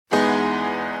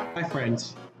Hi,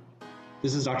 friends.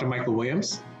 This is Dr. Michael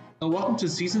Williams, and welcome to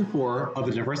Season 4 of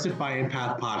the Diversifying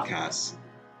Path podcast.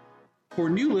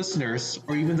 For new listeners,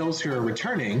 or even those who are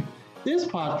returning, this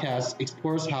podcast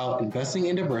explores how investing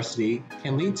in diversity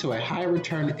can lead to a higher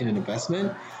return in an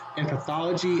investment in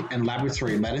pathology and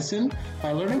laboratory medicine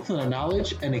by learning from the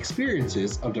knowledge and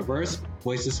experiences of diverse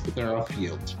voices within our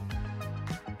field.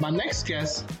 My next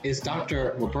guest is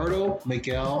Dr. Roberto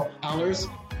Miguel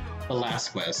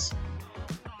Alers-Velazquez.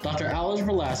 Dr.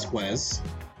 Alers-Velazquez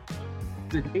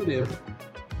is a native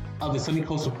of the sunny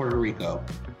coast of Puerto Rico.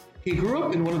 He grew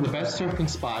up in one of the best surfing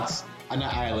spots on the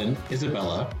island,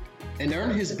 Isabela, and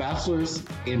earned his bachelor's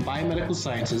in biomedical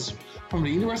sciences from the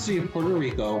University of Puerto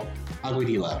Rico,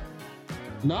 Aguadilla.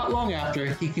 Not long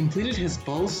after, he completed his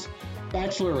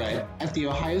post-bachelorette at The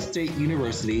Ohio State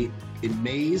University in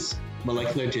maize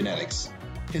molecular genetics.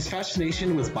 His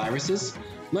fascination with viruses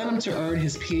led him to earn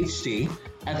his Ph.D.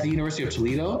 at the University of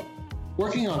Toledo,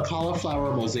 working on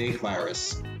cauliflower mosaic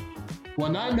virus.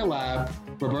 While not in the lab,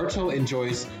 Roberto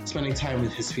enjoys spending time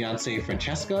with his fiancée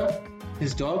Francesca,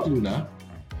 his dog Luna,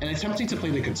 and attempting to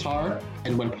play the guitar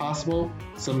and, when possible,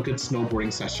 some good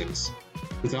snowboarding sessions.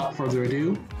 Without further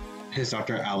ado, here's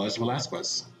Dr.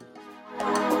 Alers-Velazquez.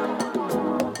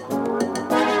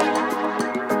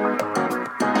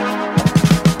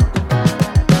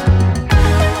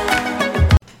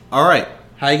 All right.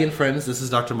 Hi again, friends. This is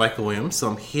Dr. Michael Williams. So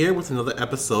I'm here with another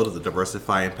episode of the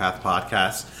Diversifying Path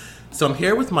podcast. So I'm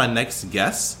here with my next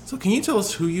guest. So can you tell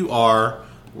us who you are,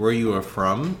 where you are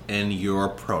from, and your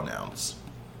pronouns?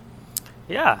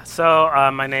 Yeah. So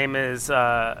my name is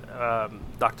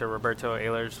Dr. Roberto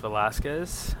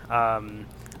Alers-Velazquez. I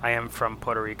am from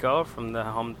Puerto Rico, from the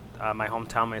my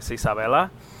hometown is Isabela,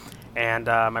 and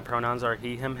my pronouns are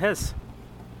he, him, his.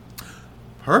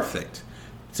 Perfect.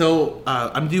 So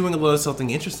I'm doing a little something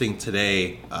interesting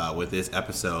today with this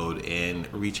episode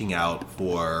and reaching out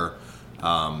for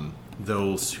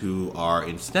those who are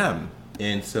in STEM.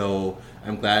 And so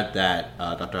I'm glad that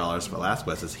Dr.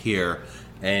 Alers-Velazquez is here.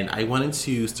 And I wanted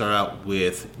to start out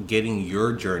with getting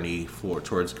your journey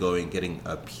towards getting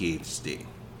a PhD.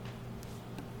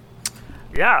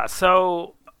 Yeah.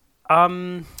 So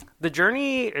my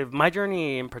journey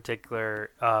in particular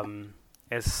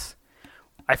is.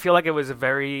 I feel like it was a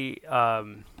very,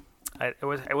 it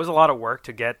was a lot of work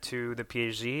to get to the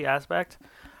PhD aspect.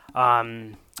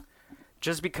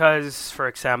 Just because, for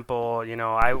example,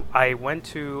 I went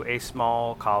to a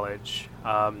small college.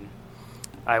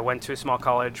 I went to a small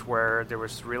college where there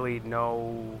was really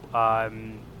no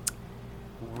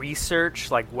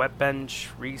research, like wet bench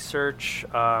research,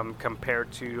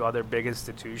 compared to other big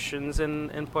institutions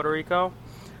in Puerto Rico.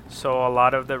 So a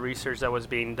lot of the research that was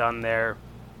being done there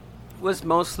was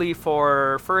mostly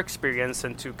for experience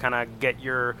and to kind of get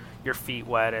your feet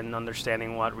wet and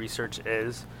understanding what research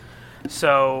is.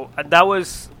 So that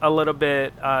was a little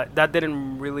bit, that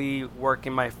didn't really work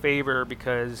in my favor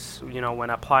because, when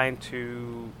applying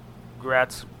to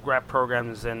grad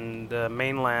programs in the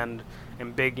mainland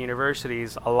and big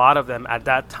universities, a lot of them at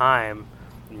that time,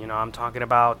 I'm talking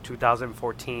about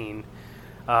 2014,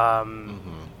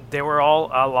 they were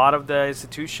a lot of the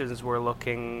institutions were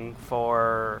looking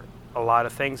for a lot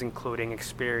of things, including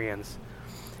experience.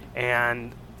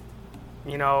 And,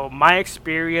 my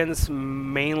experience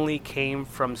mainly came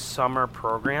from summer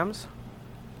programs.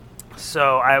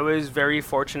 So I was very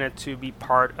fortunate to be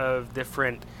part of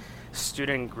different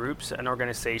student groups and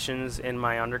organizations in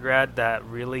my undergrad that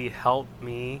really helped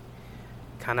me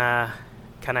kind of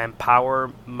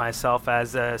empower myself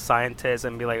as a scientist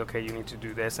and be like, okay, you need to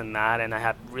do this and that. And I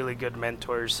had really good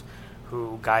mentors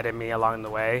who guided me along the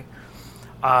way.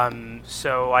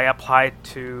 So I applied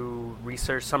to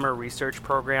summer research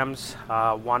programs.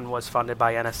 One was funded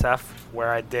by NSF,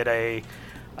 where I did a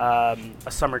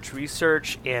summer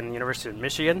research in University of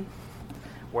Michigan,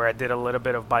 where I did a little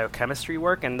bit of biochemistry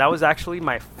work, and that was actually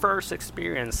my first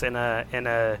experience in a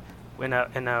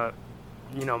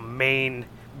main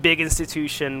big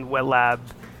institution wet lab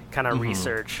kind of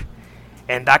research,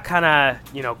 and that kind of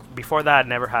before that I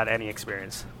never had any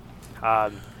experience.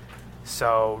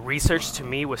 So research to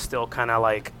me was still kind of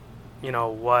like,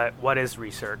 what is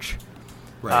research?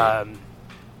 Right.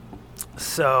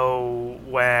 So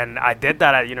when I did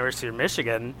that at University of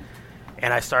Michigan,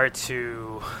 and I started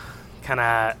to kind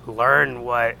of learn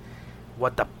what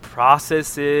the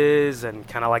process is and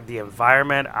kind of like the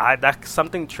environment, that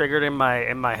something triggered in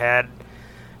my head,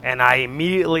 and I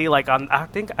immediately I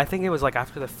think it was like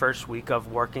after the first week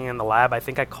of working in the lab, I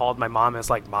think I called my mom and was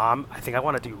like, Mom, I think I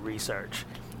want to do research.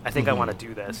 I think I want to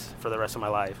do this for the rest of my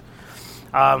life.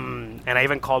 And I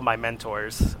even called my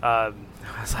mentors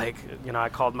I was like, I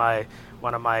called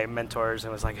one of my mentors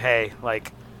and was like, hey,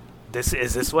 like,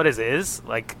 this what it is?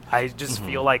 Like, I just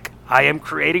feel like I am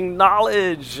creating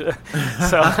knowledge. I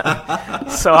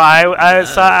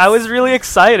was really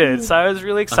excited. So I was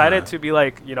really excited to be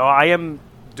like, I am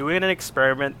doing an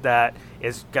experiment that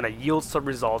is going to yield some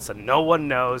results that no one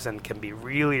knows and can be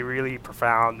really, really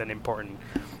profound and important.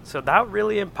 So that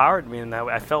really empowered me, and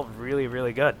I felt really,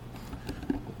 really good.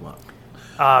 Wow.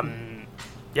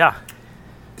 Yeah.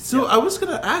 So I was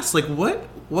going to ask, like,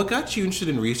 what got you interested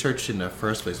in research in the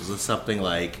first place? Was it something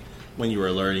like when you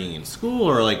were learning in school,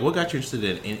 or like what got you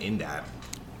interested in that?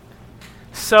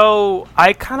 So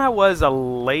I kind of was a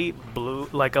late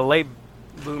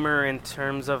bloomer in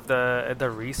terms of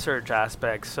the research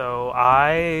aspect. So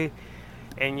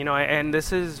and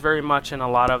this is very much in a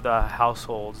lot of the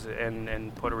households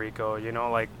in Puerto Rico.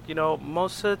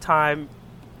 Most of the time,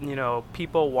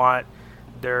 people want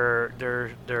their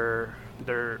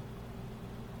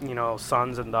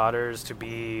sons and daughters to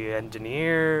be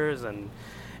engineers and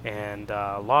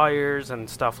lawyers and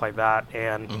stuff like that.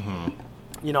 And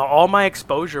all my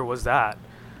exposure was that,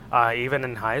 even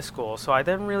in high school. So I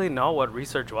didn't really know what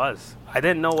research was. I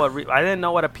didn't know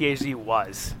what a Ph.D.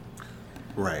 was.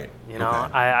 Right.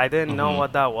 I didn't know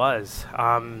what that was.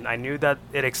 I knew that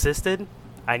it existed.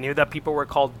 I knew that people were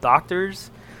called doctors,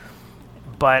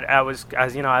 but I was,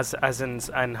 as in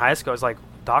high school, I was like,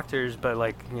 doctors, but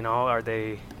like, are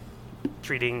they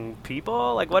treating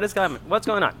people? Like, what's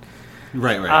going on?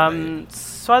 Right.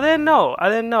 So I didn't know,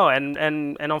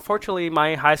 and unfortunately,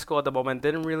 my high school at the moment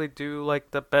didn't really do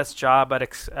like the best job at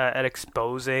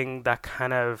exposing that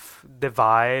kind of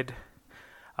divide.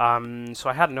 So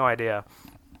I had no idea.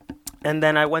 And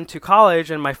then I went to college,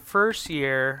 and my first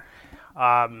year,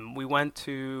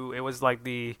 it was like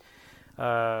we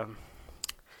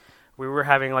were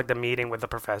having like the meeting with the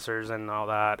professors and all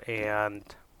that, and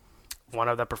one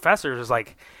of the professors was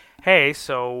like, hey,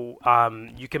 so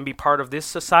you can be part of this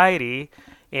society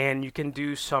and you can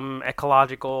do some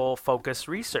ecological focused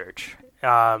research.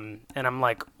 And I'm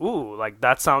like, ooh, like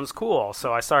that sounds cool.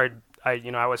 So I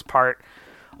was part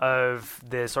of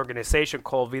this organization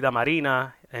called Vida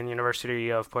Marina and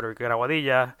University of Puerto Rico in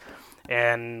Aguadilla.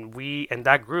 And in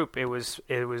that group, it was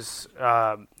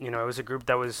a group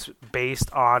that was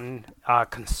based on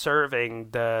conserving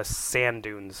the sand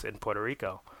dunes in Puerto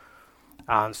Rico.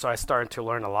 So I started to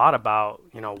learn a lot about,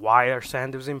 why are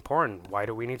sand dunes important? Why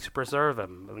do we need to preserve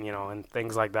them? And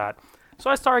things like that. So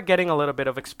I started getting a little bit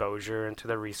of exposure into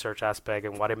the research aspect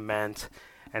and what it meant.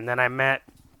 And then I met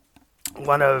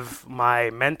one of my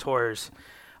mentors.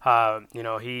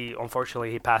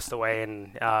 Unfortunately he passed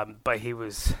away, but he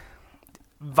was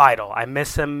vital. I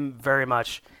miss him very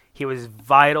much. He was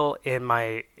vital in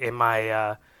my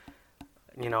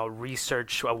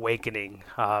research awakening.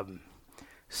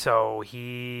 So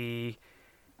he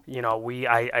was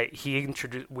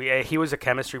a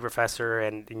chemistry professor,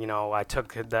 and I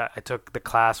took the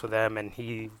class with him, and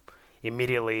he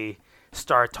immediately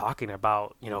started talking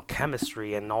about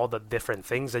chemistry and all the different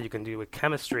things that you can do with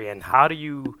chemistry, and how do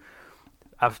you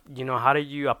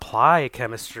apply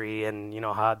chemistry, and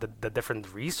how the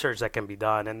different research that can be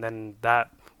done. And then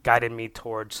that guided me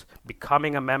towards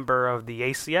becoming a member of the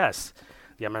ACS,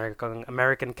 the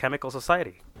American Chemical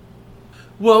Society.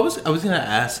 Well, I was going to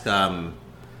ask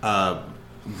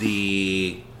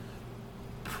the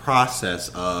process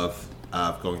of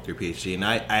going through PhD, and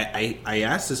I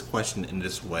asked this question in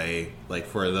this way, like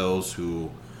for those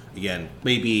who, again,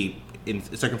 maybe in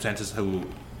circumstances who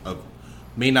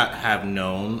may not have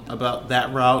known about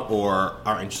that route or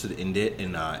are interested in it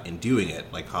in doing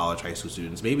it, like college, high school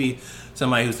students, maybe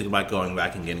somebody who's thinking about going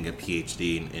back and getting a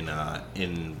PhD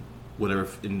in whatever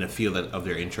in the field of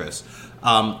their interest.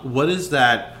 What is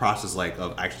that process like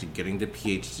of actually getting the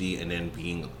PhD and then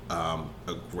being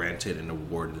granted and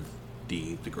awarded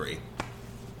the degree?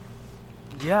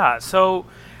 Yeah, so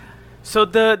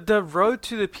the road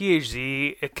to the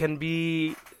PhD, it can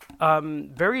be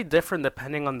very different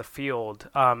depending on the field,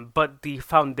 but the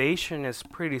foundation is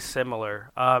pretty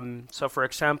similar. So for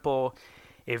example,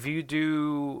 if you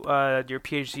do your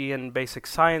PhD in basic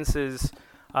sciences,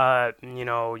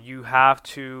 you have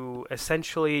to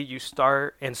you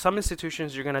start in some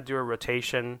institutions, you're going to do a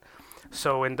rotation.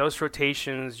 So in those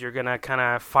rotations, you're going to kind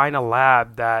of find a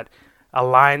lab that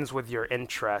aligns with your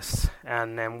interests,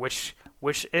 and then which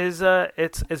is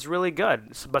it's really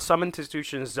good. But some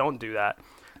institutions don't do that.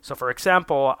 So for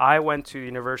example, I went to the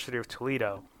University of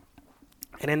Toledo,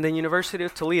 and in the University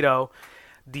of Toledo,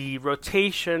 the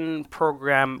rotation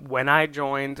program when I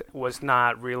joined was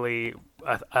not really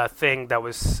a thing that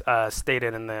was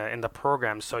stated in the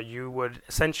program. So you would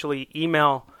essentially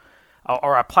email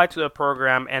or apply to the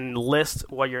program and list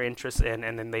what you're interested in,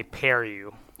 and then they pair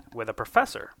you with a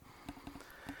professor.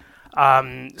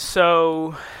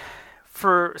 So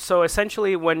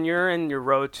essentially, when you're in your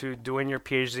road to doing your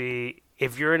PhD,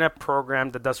 if you're in a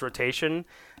program that does rotation,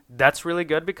 that's really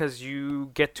good because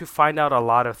you get to find out a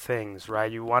lot of things,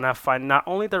 right? You want to find not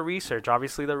only the research,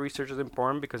 obviously the research is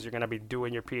important because you're going to be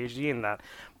doing your PhD in that,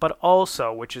 but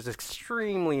also, which is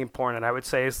extremely important, I would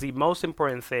say is the most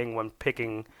important thing when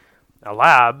picking a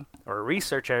lab or a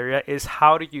research area, is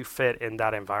how do you fit in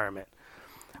that environment?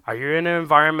 Are you in an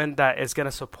environment that is going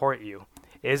to support you?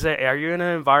 Are you in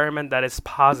an environment that is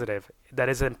positive, that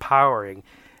is empowering?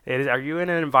 Are you in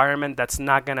an environment that's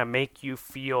not going to make you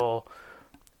feel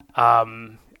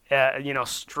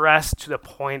stressed to the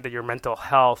point that your mental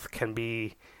health can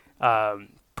be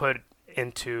put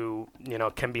into,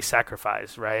 can be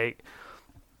sacrificed, right?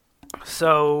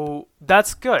 So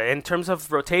that's good. In terms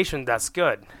of rotation, that's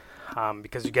good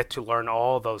because you get to learn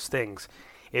all those things.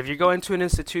 If you go into an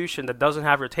institution that doesn't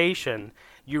have rotation,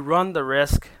 you run the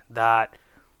risk that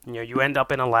you end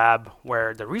up in a lab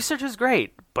where the research is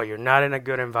great, but you're not in a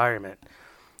good environment.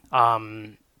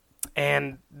 And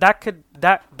that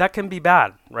can be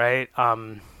bad, right?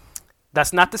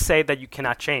 That's not to say that you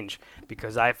cannot change,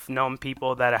 because I've known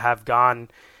people that have gone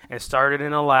and started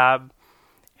in a lab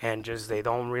and just they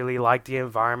don't really like the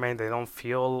environment. They don't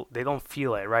feel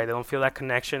it, right? They don't feel that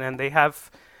connection, and they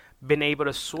have been able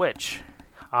to switch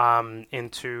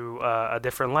into a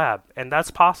different lab, and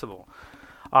that's possible.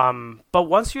 But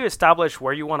once you establish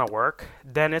where you want to work,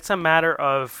 then it's a matter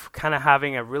of kind of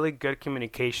having a really good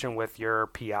communication with your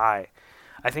PI.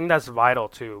 I think that's vital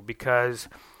too, because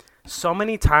so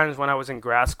many times when I was in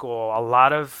grad school, a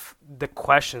lot of the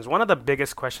questions, one of the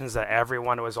biggest questions that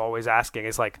everyone was always asking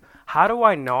is like, how do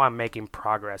I know I'm making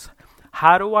progress?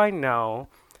 How do I know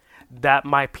that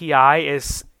my PI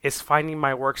is finding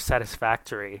my work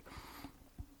satisfactory?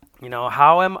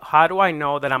 How do I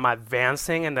know that I'm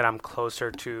advancing and that I'm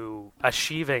closer to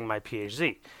achieving my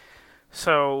PhD?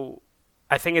 So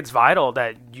I think it's vital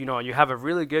that, you have a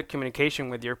really good communication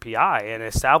with your PI and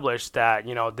establish that,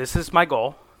 this is my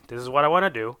goal. This is what I want to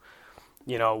do.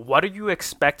 What do you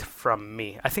expect from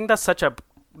me? I think that's such an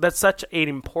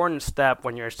important step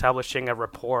when you're establishing a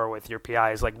rapport with your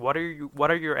PI, is like, what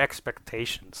are your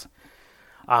expectations?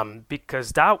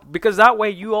 Because that way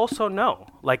you also know,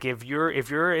 like if you're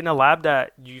in a lab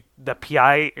that the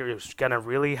PI is gonna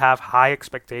really have high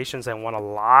expectations and want a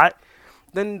lot,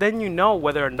 then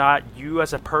whether or not you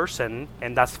as a person,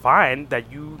 and that's fine,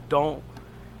 that you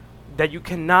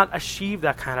cannot achieve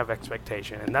that kind of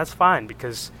expectation, and that's fine,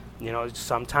 because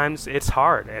sometimes it's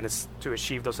hard and it's to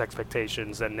achieve those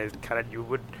expectations, and you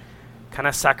would kind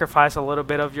of sacrifice a little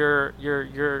bit of your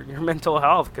mental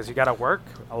health because you got to work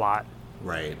a lot.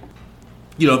 Right.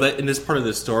 That in this part of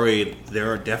the story,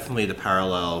 there are definitely the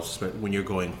parallels when you're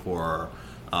going for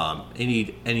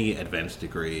any advanced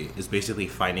degree, is basically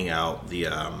finding out the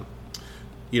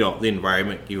the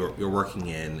environment you're working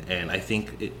in. And I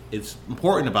think it's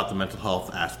important about the mental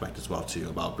health aspect as well too,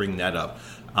 about bringing that up,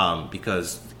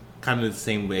 because kind of the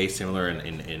same way, similar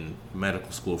in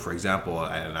medical school, for example,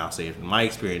 and I'll say in my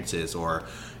experiences, or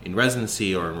in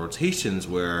residency or in rotations,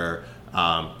 where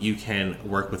you can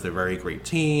work with a very great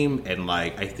team, and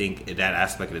I think that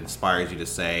aspect, it inspires you to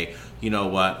say,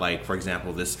 for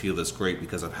example, this field is great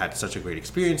because I've had such a great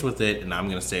experience with it, and I'm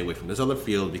going to stay away from this other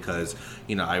field because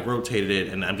I rotated it.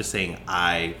 And I'm just saying,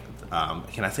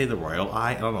 can I say the royal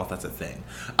I don't know if that's a thing.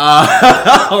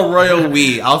 Royal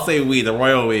we. I'll say we, the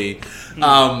royal we.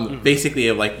 Basically,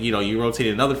 you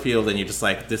rotated another field and you're just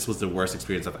like, this was the worst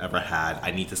experience I've ever had.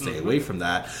 I need to stay away from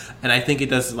that. And I think it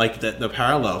does, the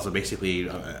parallels are basically,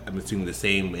 I'm assuming the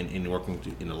same in working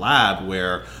in a lab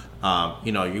where,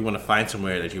 you want to find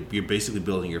somewhere that you're basically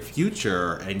building your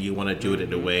future, and you want to do it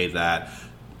in a way that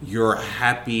you're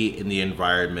happy in the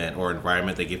environment, or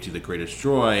environment that gives you the greatest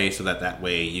joy, so that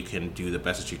way you can do the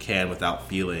best that you can without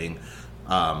feeling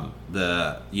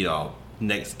the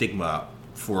next stigma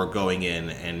for going in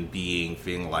and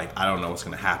feeling like, I don't know what's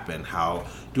going to happen. How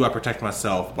do I protect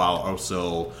myself while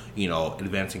also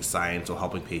advancing science or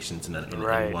helping patients in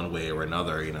one way or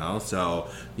another? So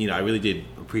I really did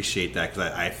appreciate that,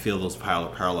 because I feel those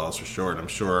parallels for sure, and I'm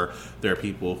sure there are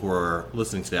people who are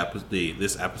listening to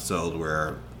this episode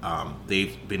where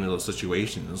they've been in those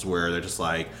situations where they're just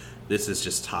like, this is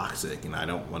just toxic, and I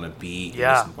don't want to be in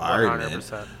this environment.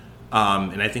 100%.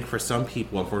 And I think for some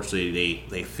people, unfortunately,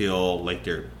 they feel like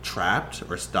they're trapped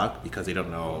or stuck because they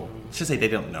don't know. I should say they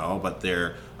don't know, but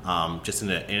they're just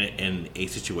in a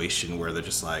situation where they're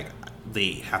just like,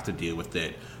 they have to deal with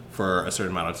it for a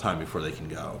certain amount of time before they can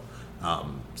go.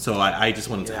 So I just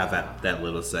wanted to have that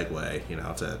little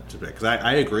segue, to because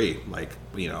I agree. Like,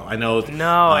 I know.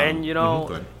 No, and go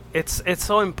ahead. it's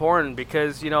so important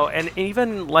because and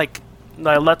even like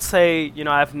let's say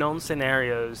I've known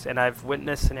scenarios and I've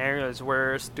witnessed scenarios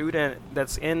where a student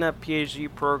that's in a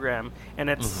PhD program and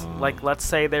it's like, let's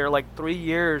say they're like 3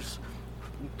 years,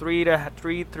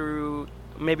 3 through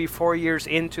maybe 4 years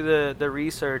into the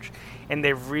research, and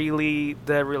the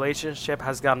relationship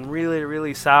has gotten really,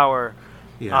 really sour.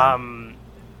 Yeah.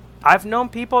 I've known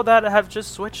people that have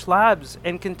just switched labs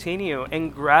and continue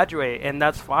and graduate, and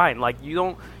that's fine. Like, you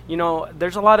don't,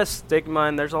 there's a lot of stigma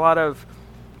and there's a lot of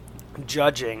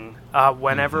judging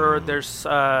whenever there's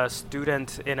a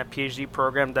student in a PhD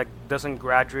program that doesn't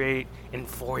graduate in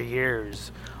 4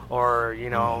 years, or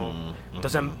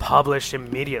doesn't publish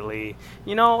immediately.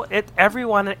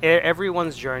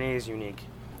 Everyone's journey is unique.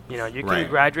 You can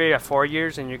graduate at 4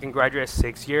 years and you can graduate at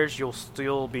 6 years. You'll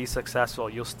still be successful.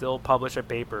 You'll still publish a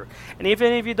paper, and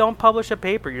even if you don't publish a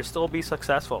paper, you'll still be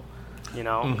successful.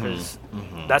 Because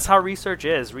that's how research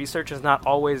is. Research is not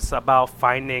always about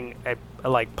finding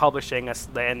publishing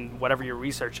and whatever you're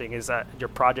researching is that your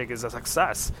project is a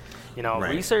success.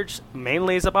 Research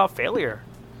mainly is about failure.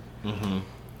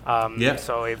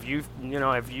 So if you're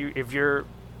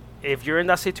in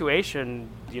that situation,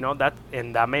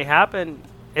 that may happen.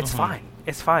 It's fine.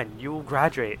 It's fine. You'll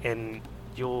graduate and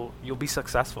you'll be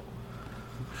successful.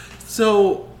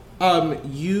 So,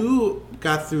 you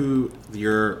got through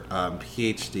your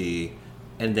PhD,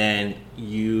 and then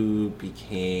you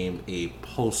became a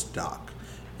postdoc.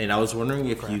 And I was wondering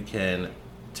if you can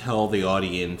tell the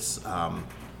audience,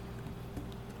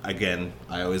 again,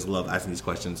 I always love asking these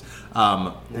questions,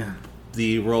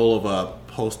 the role of a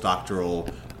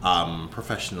postdoctoral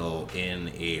professional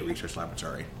in a research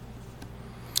laboratory.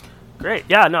 Great.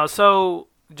 Yeah, no, so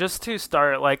just to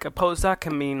start, like, a postdoc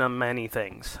can mean many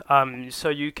things. So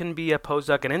you can be a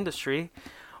postdoc in industry,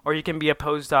 or you can be a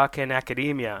postdoc in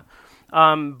academia.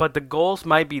 But the goals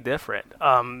might be different.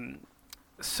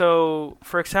 So,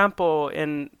 for example,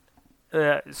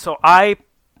 so I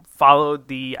followed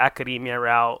the academia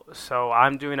route. So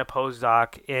I'm doing a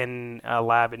postdoc in a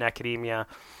lab in academia.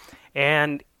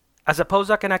 And as a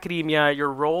postdoc in academia,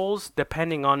 your roles,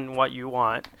 depending on what you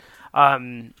want,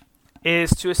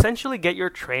 is to essentially get your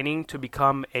training to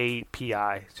become a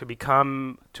PI,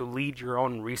 to lead your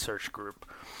own research group.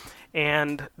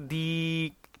 And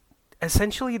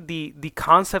essentially the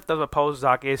concept of a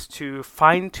postdoc is to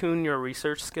fine-tune your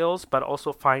research skills, but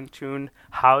also fine-tune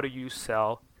how do you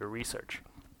sell your research.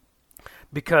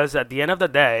 Because at the end of the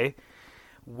day,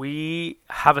 we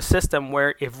have a system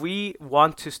where if we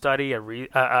want to study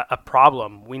a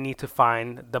problem, we need to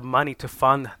find the money to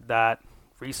fund that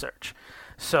research.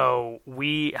 So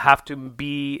we have to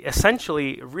be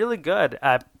essentially really good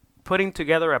at putting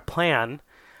together a plan,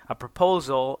 a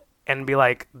proposal, and be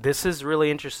like, this is really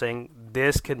interesting.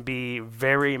 This can be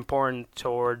very important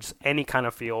towards any kind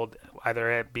of field,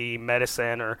 either it be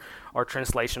medicine or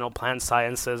translational plant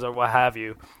sciences or what have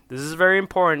you. This is very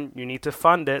important. You need to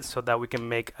fund it so that we can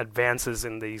make advances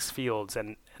in these fields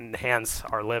and enhance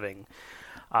our living.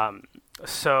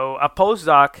 So a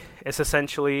postdoc is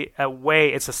essentially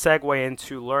it's a segue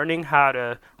into learning how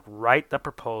to write the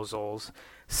proposals,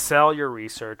 sell your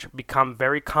research, become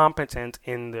very competent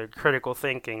in the critical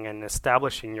thinking and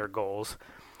establishing your goals,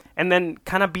 and then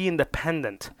kind of be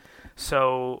independent.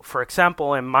 So, for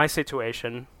example, in my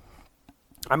situation,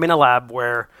 I'm in a lab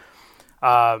where,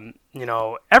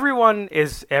 everyone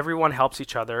helps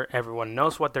each other, everyone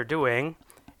knows what they're doing,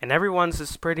 and everyone's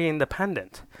is pretty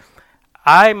independent.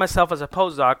 I myself, as a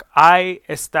postdoc, I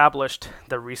established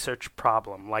the research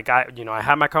problem. Like I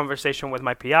had my conversation with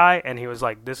my PI, and he was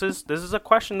like, "This is a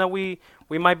question that we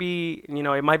might be,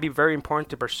 it might be very important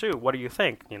to pursue. What do you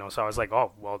think?" So I was like,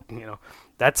 "Oh, well,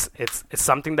 it's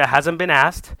something that hasn't been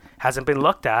asked, hasn't been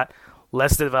looked at.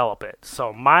 Let's develop it."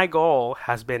 So my goal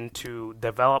has been to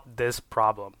develop this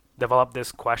problem, develop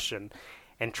this question,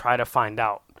 and try to find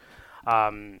out.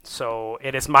 So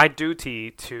it is my duty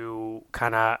to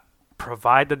kind of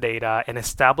provide the data and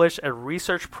establish a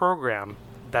research program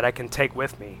that I can take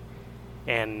with me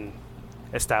and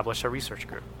establish a research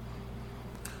group.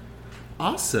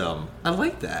 Awesome. I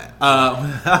like that.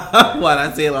 What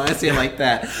I say like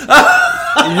that.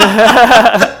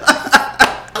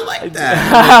 I like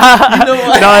that. You know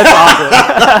what? No, it's awesome.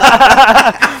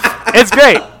 It's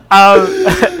great.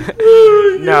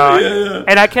 No,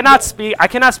 and I cannot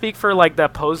speak for like the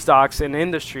postdocs in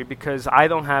industry because I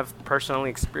don't have personal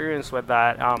experience with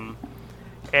that.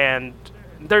 And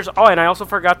I also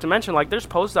forgot to mention, like, there's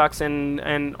postdocs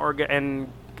in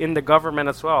in the government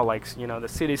as well, like the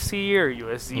CDC or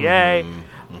USDA.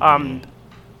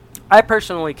 I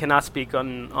personally cannot speak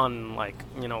on like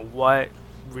what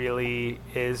really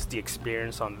is the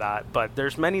experience on that, but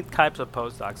there's many types of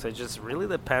postdocs. It just really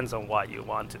depends on what you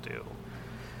want to do.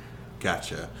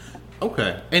 Gotcha.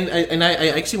 Okay, and I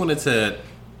actually wanted to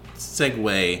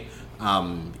segue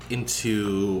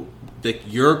into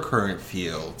your current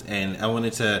field, and I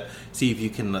wanted to see if you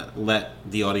can let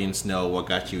the audience know what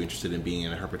got you interested in being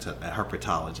a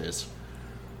herpetologist.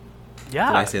 Yeah.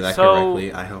 Did I say that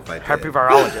correctly? I hope I did.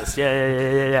 Herpetovirologist.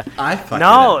 Yeah. I fucked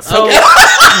no, it up. so Okay.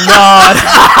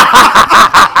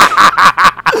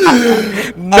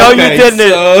 no, okay, you didn't. So...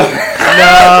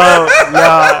 No.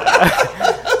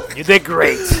 You did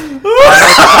great.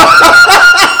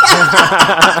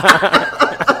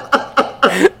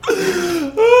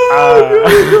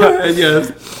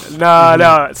 Yes.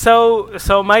 No.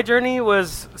 So my journey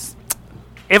was.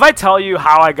 If I tell you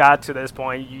how I got to this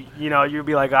point, you'd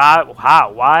be like,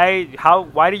 how?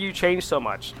 Why did you change so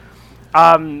much?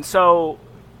 So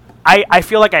I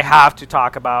feel like I have to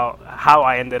talk about how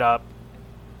I ended up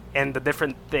and the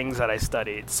different things that I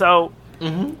studied. So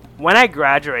when I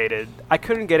graduated, I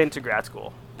couldn't get into grad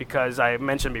school because I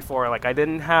mentioned before, like I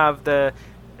didn't have at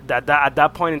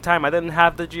that point in time, I didn't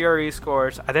have the GRE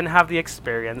scores. I didn't have the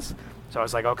experience. So I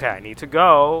was like, okay, I need to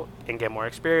go and get more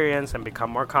experience and become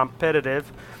more competitive.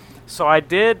 So I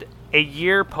did a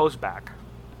year post-bac.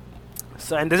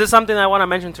 So, and this is something I want to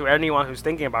mention to anyone who's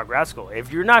thinking about grad school.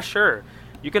 If you're not sure,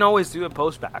 you can always do a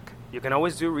post-bac. You can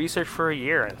always do research for a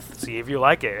year and see if you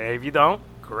like it. And if you don't,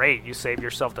 great, you save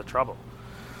yourself the trouble.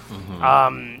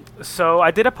 So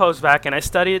I did a post-bac and I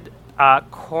studied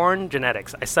corn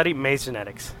genetics. I studied maize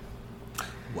genetics.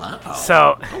 Wow.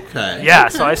 So okay. Yeah,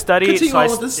 so I studied. So I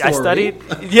studied.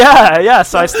 Yeah.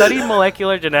 So I studied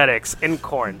molecular genetics in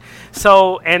corn.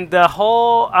 So and the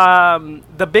whole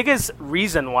the biggest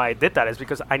reason why I did that is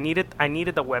because I needed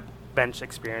the web bench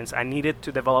experience. I needed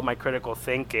to develop my critical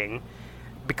thinking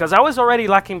because I was already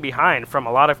lacking behind from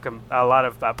a lot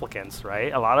of applicants.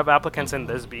 Right, a lot of applicants in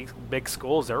these big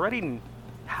schools they already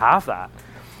have that.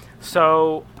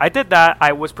 So I did that.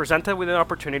 I was presented with an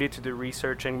opportunity to do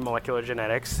research in molecular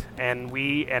genetics, and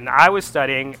I was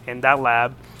studying in that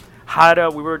lab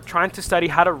we were trying to study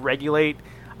how to regulate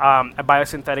a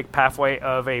biosynthetic pathway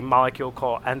of a molecule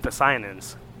called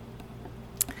anthocyanins.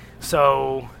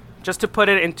 So just to put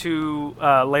it into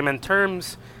layman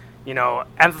terms,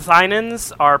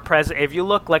 anthocyanins are present. If you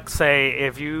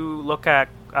look at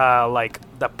like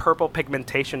the purple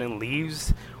pigmentation in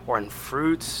leaves or in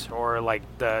fruits, or like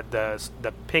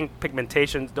the pink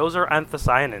pigmentation, those are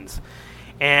anthocyanins.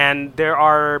 And there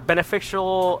are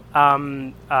beneficial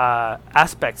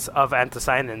aspects of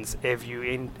anthocyanins if you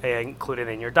include it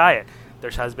in your diet. There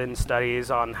has been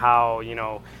studies on how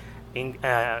having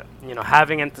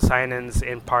anthocyanins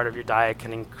in part of your diet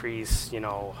can increase,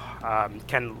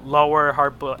 can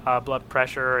lower blood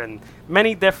pressure and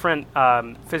many different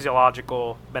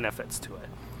physiological benefits to it.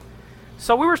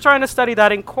 So we were trying to study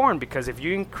that in corn because if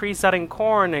you increase that in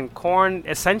corn,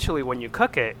 essentially when you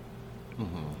cook it,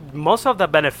 most of the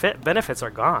benefits are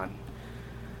gone.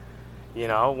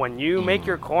 When you make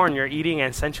your corn, you're eating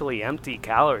essentially empty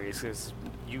calories because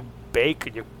you bake,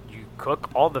 you cook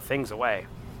all the things away.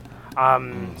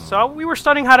 So we were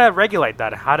studying how to regulate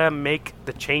that, how to make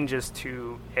the changes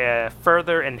to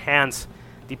further enhance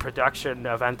the production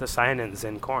of anthocyanins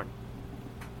in corn.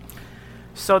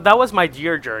 So that was my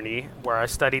year journey where I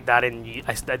studied that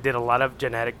I did a lot of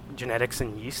genetics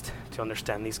in yeast to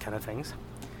understand these kind of things.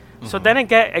 So then it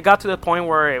got to the point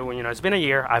where it's been a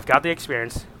year. I've got the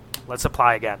experience. Let's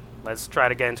apply again. Let's try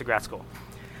to get into grad school.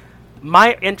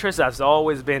 My interest has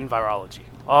always been virology.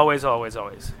 Always.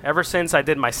 Ever since I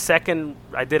did a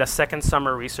second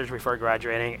summer research before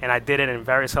graduating, and I did it in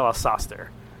varicella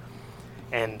zoster.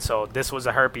 And so this was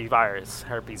a herpes virus,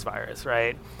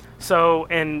 right? So,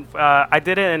 I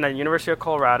did it in the University of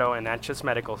Colorado in Natchez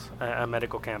medical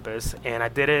campus, and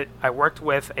I worked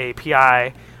with a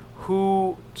PI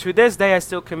who, to this day, I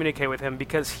still communicate with him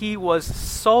because he was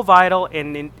so vital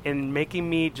in making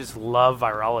me just love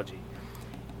virology.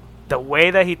 The way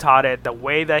that he taught it, the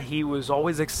way that he was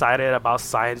always excited about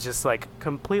science, just like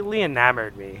completely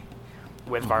enamored me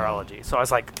with virology. So I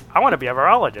was like, I want to be a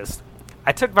virologist.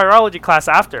 I took virology class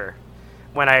after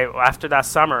that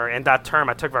summer, in that term,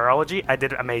 I took virology. I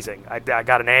did amazing. I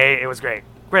got an A. It was great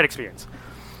experience.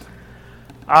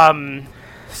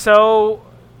 So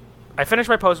I finished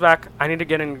my postbac. I needed to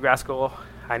get into grad school.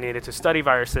 I needed to study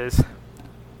viruses.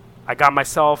 I got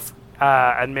myself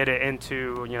admitted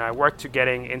into, I worked to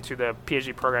getting into the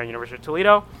Ph.D. program at University of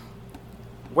Toledo.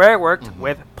 where I worked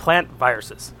with plant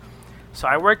viruses. So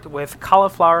I worked with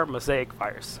cauliflower mosaic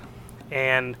virus.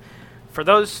 And for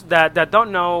those that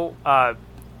don't know,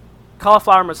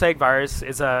 cauliflower mosaic virus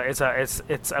is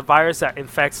it's a virus that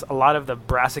infects a lot of the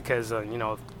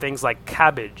brassicas, things like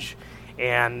cabbage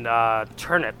and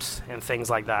turnips and things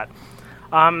like that.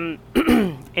 And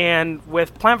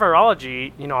with plant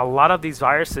virology, a lot of these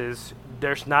viruses,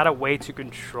 there's not a way to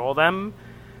control them,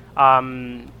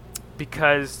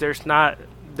 because either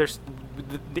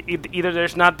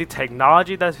there's not the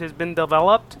technology that has been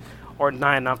developed, or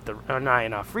not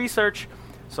enough research.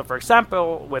 So, for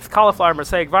example, with cauliflower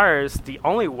mosaic virus, the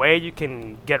only way you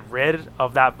can get rid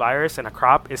of that virus in a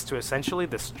crop is to essentially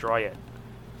destroy it.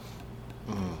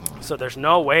 So there's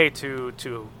no way to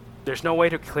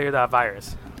clear that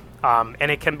virus,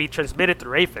 and it can be transmitted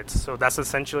through aphids. So that's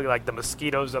essentially like the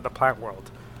mosquitoes of the plant world.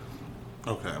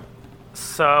 Okay.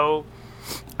 So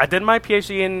I did my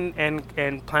PhD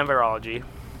in plant virology,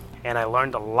 and I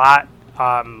learned a lot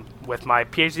with my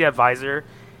PhD advisor.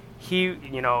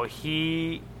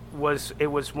 It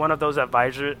was one of those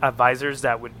advisors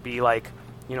that would be like,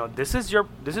 this is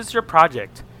your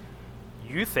project.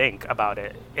 You think about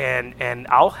it, and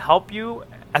I'll help you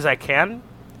as I can,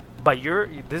 but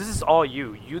this is all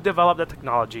you. You develop the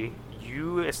technology.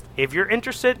 If you're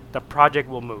interested, the project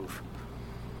will move.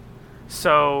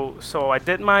 So I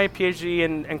did my PhD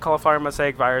in cauliflower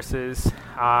mosaic viruses,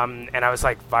 and I was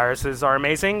like, viruses are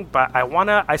amazing, but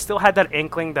I still had that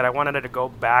inkling that I wanted to go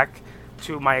back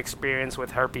to my experience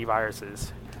with herpes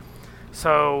viruses.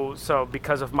 So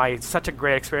because of such a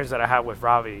great experience that I had with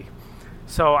Ravi.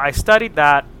 So I studied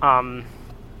that.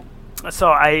 So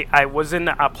I was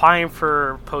applying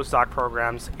for postdoc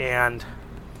programs, and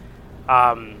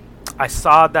I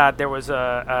saw that there was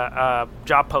a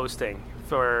job posting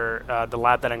for the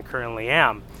lab that I currently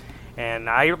am. And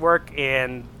I work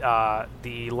in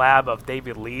the lab of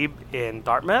David Lieb in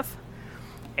Dartmouth.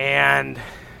 And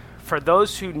for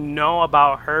those who know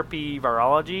about herpes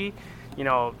virology,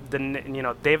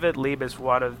 David Lieb is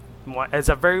is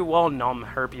a very well-known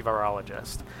herpes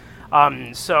virologist.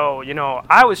 So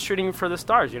I was shooting for the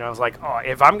stars. I was like,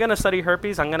 if I'm gonna study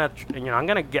herpes, I'm gonna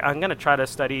try to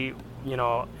study,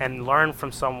 and learn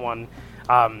from someone,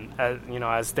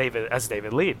 as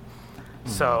David Lieb.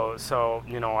 So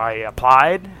I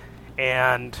applied,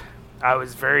 and I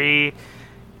was very,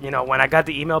 when I got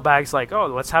the email bags like,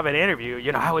 let's have an interview,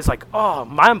 I was like,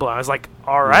 mind blown. I was like,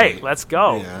 all right, let's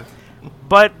go. Yeah.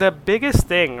 But the biggest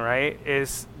thing, right,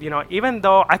 is, even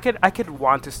though I could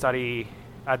want to study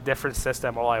a different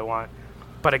system all I want,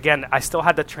 but again, I still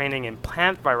had the training in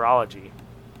plant virology.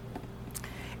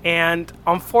 And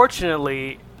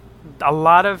unfortunately, a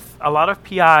lot of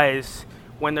PIs,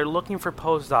 when they're looking for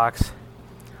postdocs,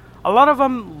 a lot of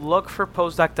them look for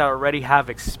postdocs that already have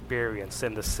experience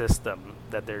in the system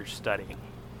that they're studying.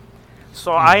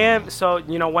 So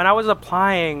when I was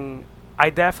applying, I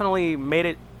definitely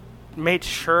made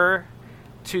sure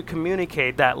to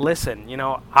communicate that, listen,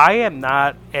 I am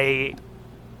not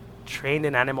trained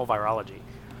in animal virology.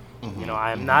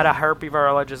 I am not a herpes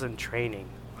virologist in training.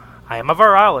 I am a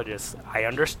virologist. I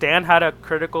understand how to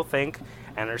critical think,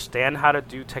 I understand how to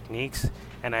do techniques,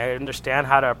 and I understand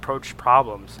how to approach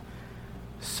problems.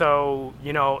 So,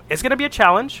 it's going to be a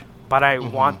challenge, but I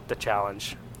want the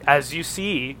challenge. As you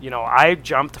see, I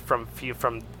jumped from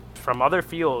other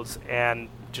fields and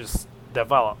just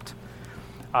developed.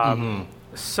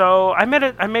 So I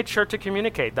made sure to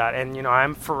communicate that, and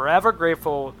I'm forever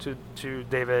grateful to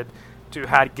David to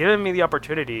had given me the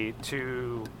opportunity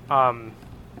to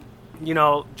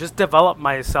just develop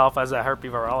myself as a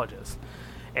herpes virologist.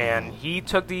 And he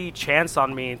took the chance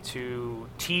on me to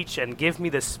teach and give me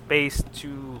the space to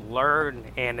learn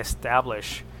and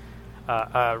establish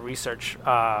a research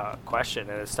question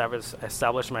and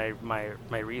establish my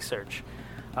research.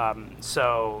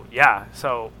 So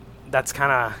that's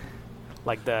kind of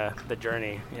like the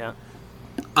journey. Yeah.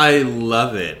 I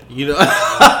love it. Yeah.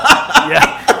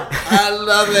 I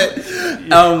love it.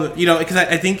 Because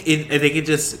I think it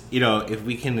just, if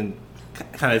we can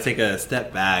kind of take a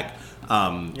step back,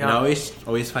 I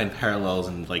always find parallels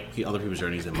in like other people's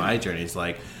journeys and my journeys.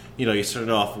 Like, you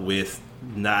started off with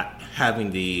not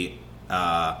having the,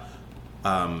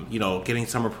 getting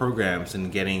summer programs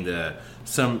and getting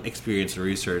some experience in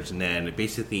research, and then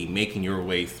basically making your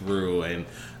way through and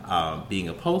being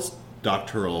a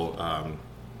postdoctoral.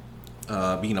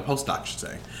 Being a postdoc, I should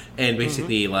say, and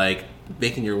basically like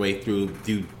making your way through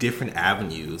different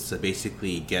avenues to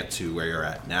basically get to where you're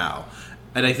at now.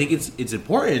 And I think it's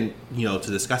important, to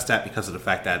discuss that because of the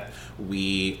fact that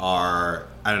we are,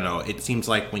 I don't know, it seems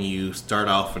like when you start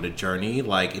off on a journey,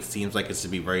 like it seems like it's to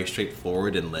be very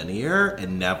straightforward and linear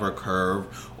and never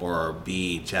curve or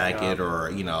be jagged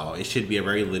or, it should be a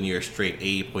very linear, straight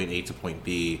point A to point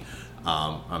B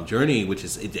journey, which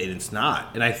is, it's not.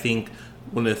 And I think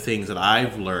one of the things that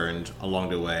I've learned along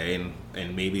the way,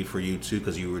 and maybe for you too,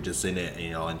 because you were just in it,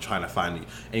 and trying to find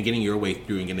and getting your way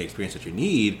through and getting the experience that you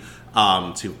need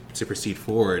to proceed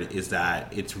forward, is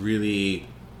that it's really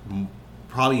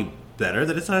probably better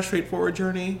that it's not a straightforward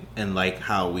journey, and like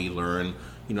how we learn,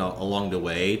 along the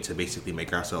way to basically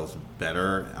make ourselves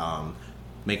better,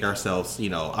 make ourselves,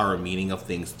 our meaning of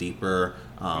things deeper,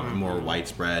 and more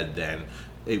widespread than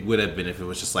it would have been if it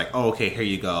was just like, oh, okay, here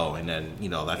you go, and then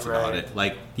that's about it.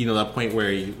 Like that point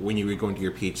where when you were going to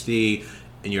your PhD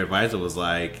and your advisor was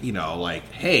like,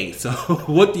 hey, so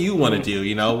what do you want to do?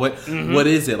 What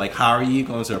is it? Like, how are you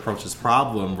going to approach this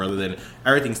problem rather than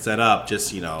everything set up,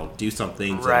 just do some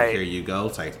things and here you go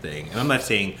type thing. And I'm not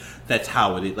saying that's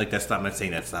how it is. Like, I'm not saying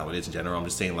that's how it is in general. I'm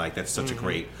just saying like that's such a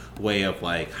great way of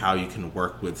like how you can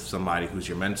work with somebody who's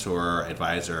your mentor,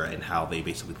 advisor, and how they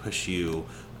basically push you.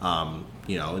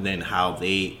 And then how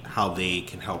they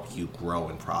can help you grow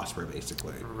and prosper,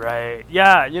 basically. Right.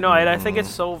 Yeah. And I think it's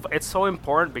so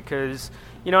important because,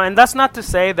 and that's not to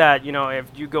say that, if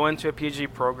you go into a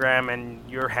PhD program and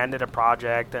you're handed a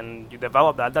project and you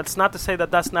develop that, that's not to say that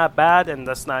that's not bad and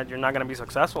you're not going to be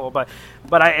successful. But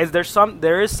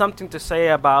there is something to say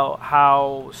about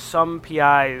how some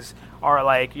PIs are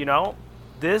like, these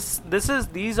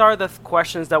are the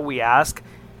questions that we ask.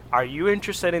 Are you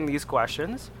interested in these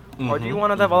questions, or do you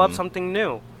want to develop something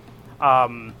new?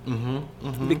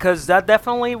 Because that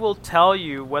definitely will tell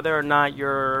you whether or not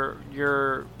you're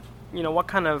what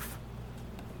kind of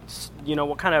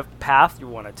path you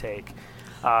want to take.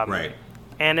 Right.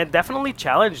 And it definitely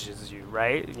challenges you,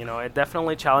 right? It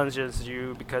definitely challenges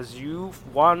you because you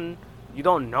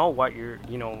don't know what you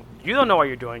don't know what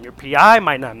you're doing. Your PI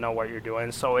might not know what you're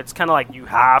doing, so it's kind of like you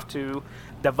have to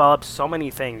develop so many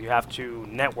things. You have to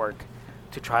network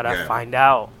to try to find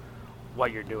out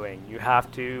what you're doing. You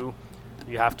have to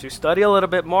study a little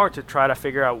bit more to try to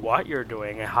figure out what you're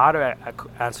doing and how to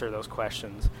answer those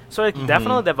questions. So it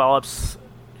definitely develops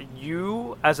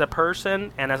you as a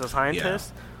person and as a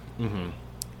scientist.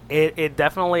 It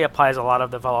definitely applies a lot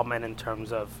of development in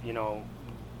terms of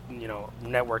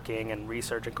networking and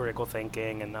research and critical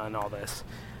thinking and all this.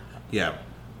 Yeah.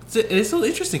 It's so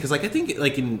interesting because, like, I think,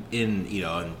 like, in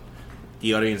and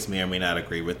the audience may or may not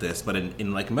agree with this, but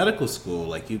in like medical school,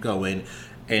 like, you go in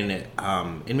and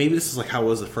maybe this is like how it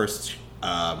was the first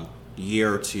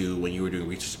year or two when you were doing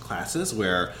research classes,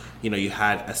 where you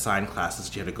had assigned classes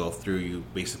that you had to go through. You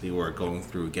basically were going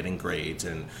through getting grades,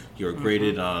 and you were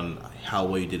graded on how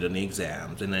well you did on the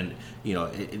exams. And then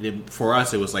for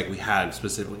us, it was like we had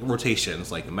specific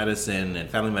rotations, like medicine and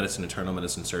family medicine, internal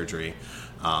medicine, surgery.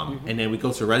 And then we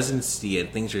go to residency, and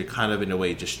things are kind of in a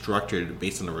way just structured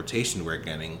based on the rotation we're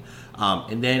getting.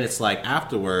 And then it's like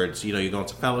afterwards, you go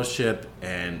into fellowship,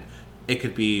 and it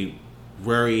could be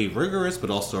very rigorous, but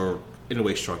also in a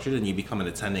way structured, and you become an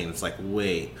attending, and it's like,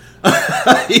 wait,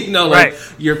 like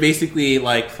you're basically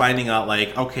like finding out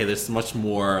like, okay, there's much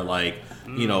more like,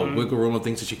 wiggle room of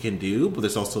things that you can do, but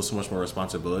there's also so much more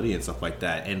responsibility and stuff like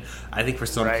that. And I think for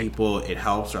some people it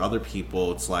helps, or other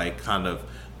people it's like kind of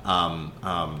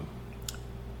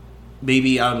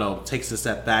maybe, I don't know, takes a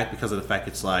step back because of the fact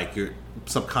it's like you're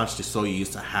subconsciously so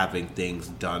used to having things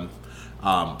done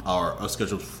or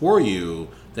scheduled for you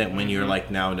that when you're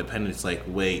like now independent, it's like,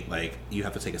 wait, like you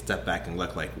have to take a step back and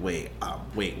look like, wait,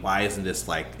 why isn't this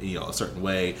like a certain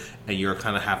way? And you're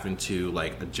kind of having to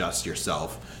like adjust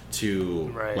yourself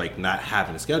to like not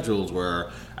having schedules,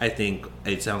 where I think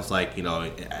it sounds like in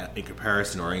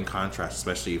comparison or in contrast,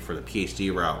 especially for the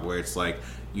PhD route, where it's like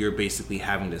you're basically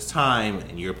having this time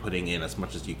and you're putting in as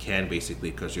much as you can,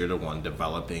 basically, because you're the one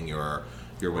developing your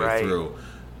way through.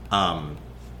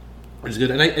 Which is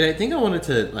good. And I think I wanted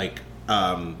to like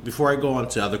before I go on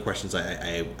to other questions,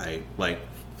 I like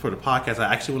for the podcast,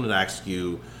 I actually wanted to ask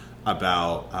you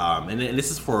about and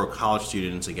this is for college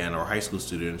students again, or high school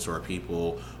students, or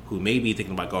people who may be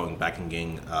thinking about going back and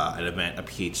getting a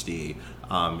PhD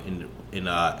in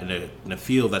a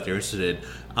field that they're interested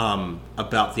in,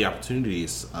 about the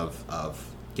opportunities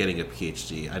of getting a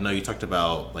PhD. I know you talked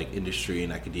about like industry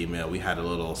and academia. We had a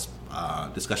little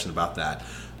discussion about that.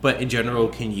 But in general,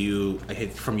 can you,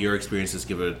 from your experiences,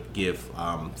 give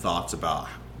thoughts about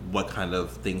what kind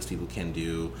of things people can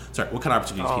do? What kind of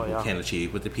opportunities people can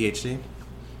achieve with the PhD?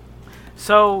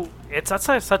 So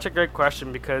that's such a great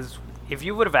question, because if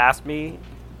you would have asked me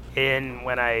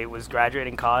when I was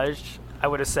graduating college, I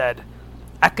would have said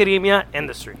academia,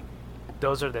 industry.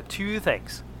 Those are the two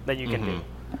things that you can do.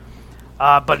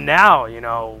 But now,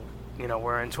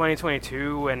 we're in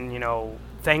 2022, and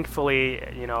thankfully,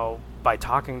 by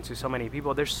talking to so many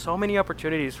people, there's so many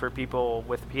opportunities for people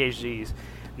with PhDs,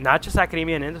 not just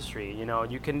academia and industry.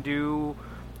 You can do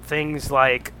things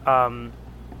like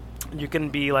you can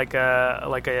be like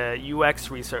a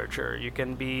UX researcher. You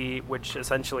can be, which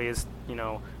essentially is,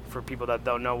 for people that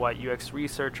don't know what UX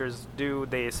researchers do,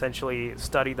 they essentially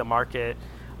study the market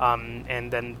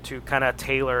and then to kind of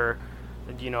tailor,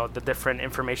 the different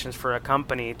informations for a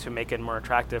company to make it more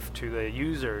attractive to the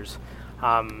users.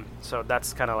 So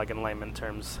that's kind of like in layman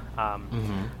terms.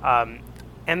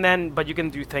 And then, but you can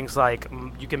do things like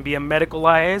you can be a medical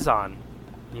liaison.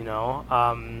 You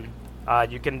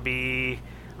can be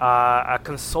a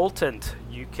consultant.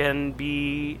 You can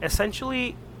be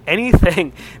essentially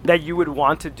anything that you would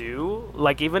want to do.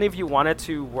 Like even if you wanted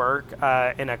to work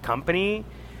in a company,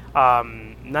 not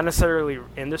necessarily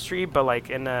industry, but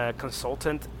like in a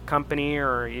consultant company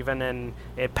or even in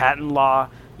a patent law,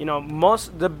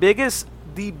 the biggest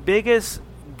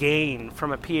gain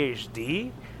from a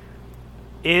PhD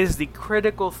is the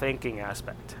critical thinking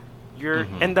aspect.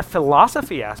 And the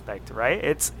philosophy aspect, right?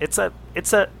 It's a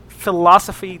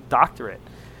philosophy doctorate.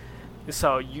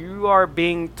 So you are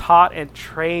being taught and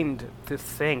trained to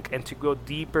think and to go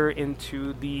deeper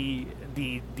into the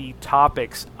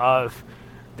topics of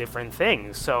different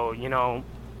things. So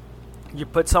you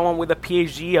put someone with a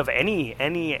PhD of any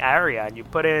area and you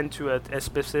put it into a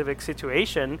specific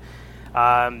situation,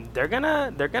 they're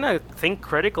gonna think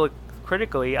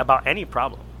critically about any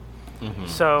problem.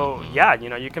 So yeah,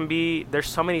 you can be. There's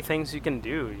so many things you can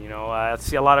do. I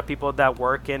see a lot of people that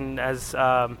work in as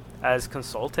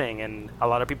consulting, and a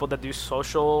lot of people that do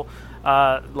social,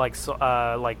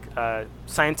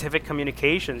 scientific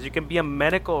communications. You can be a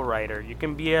medical writer. You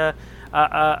can be an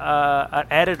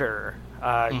editor.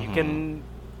 You can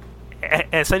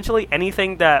essentially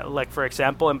anything that, like for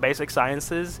example, in basic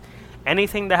sciences,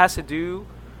 anything that has to do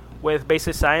with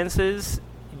basic sciences.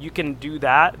 You can do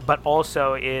that, but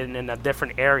also in a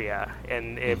different area.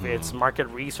 And if it's market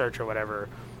research or whatever,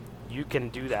 you can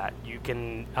do that. You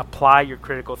can apply your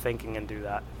critical thinking and do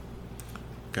that.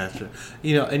 Gotcha.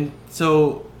 And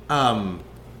so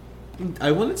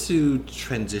I wanted to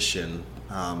transition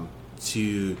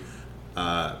to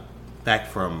back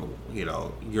from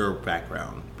your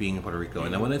background being in Puerto Rico,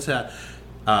 and I wanted to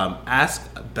ask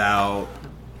about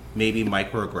maybe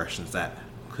microaggressions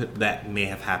that may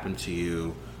have happened to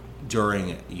you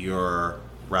during your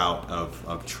route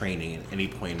of training at any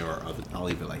point or other. I'll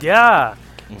leave it like that.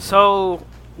 So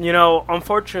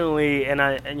unfortunately,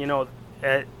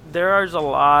 there's a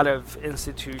lot of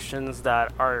institutions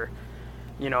that are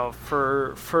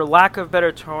for lack of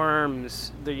better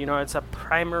terms, it's a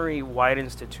primary white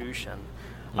institution.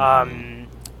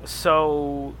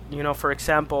 So for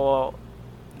example,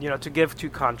 to give two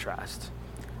contrasts,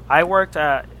 when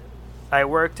I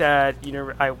worked at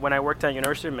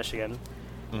University of Michigan,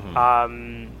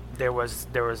 there was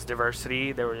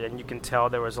diversity. And you can tell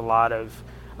there was a lot of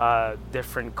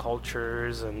different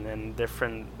cultures and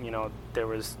different. There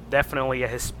was definitely a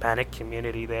Hispanic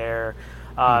community there.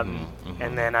 And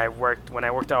then when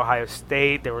I worked at Ohio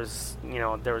State, there was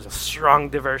a strong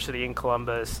diversity in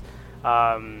Columbus.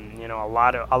 A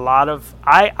lot of.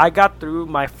 I got through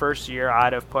my first year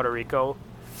out of Puerto Rico,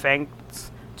 thanks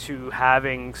to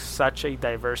having such a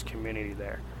diverse community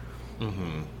there.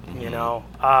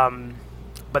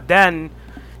 But then,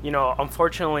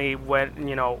 unfortunately, when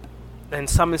in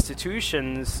some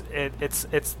institutions, it's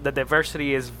the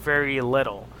diversity is very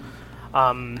little,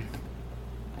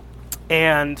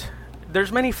 and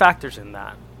there's many factors in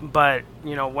that. But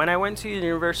when I went to the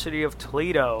University of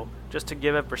Toledo, just to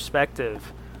give a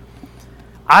perspective,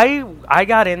 I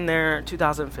got in there in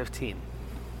 2015.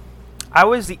 I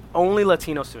was the only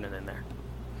Latino student in there.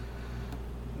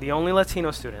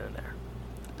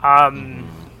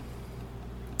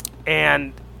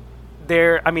 And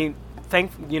there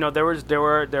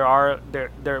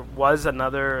was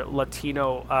another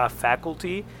Latino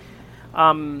faculty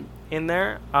in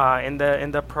there in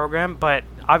the program, but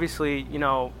obviously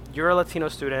you're a Latino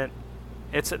student.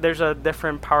 There's a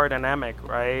different power dynamic,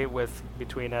 right,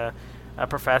 between a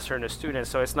professor and a student.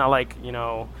 So it's not like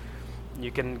you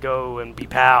can go and be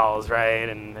pals, right,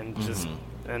 and just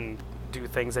and do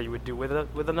things that you would do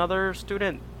with another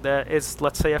student that is,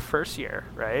 let's say, a first year,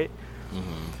 right?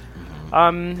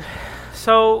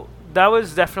 So that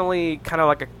was definitely kind of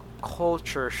like a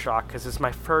culture shock because it's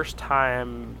my first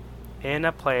time in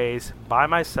a place by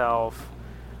myself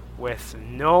with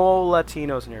no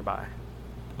Latinos nearby.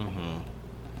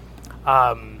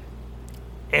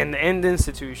 In the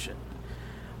institution.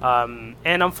 And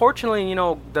unfortunately,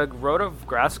 the road of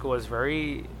grad school is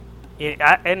very,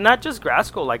 and not just grad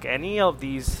school, like any of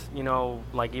these,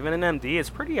 like even an MD, it's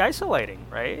pretty isolating,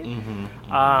 right?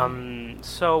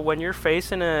 So when you're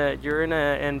you're in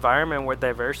an environment where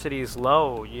diversity is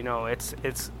low, it's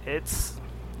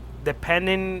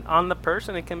depending on the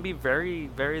person, it can be very,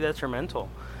 very detrimental.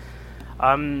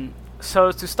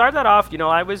 So to start that off,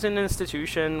 I was in an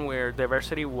institution where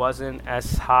diversity wasn't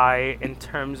as high in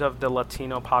terms of the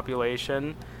Latino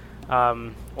population.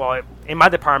 Well, in my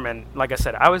department, like I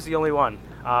said, I was the only one.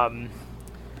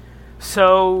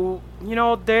 So,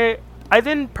 I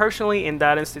didn't personally, in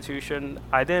that institution,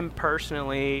 I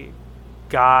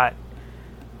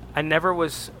never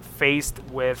was faced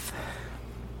with,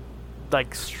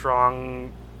 like,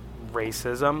 strong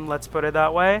racism, let's put it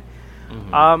that way.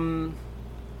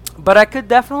 But I could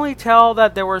definitely tell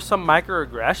that there were some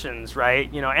microaggressions,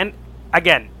 right? And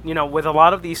again, with a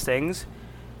lot of these things,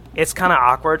 it's kind of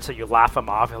awkward, so you laugh them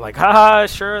off. You're like,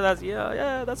 sure,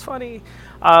 that's funny.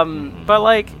 But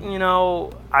like,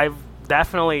 I've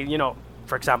definitely,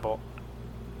 for example,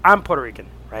 I'm Puerto Rican,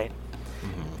 right?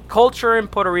 Culture in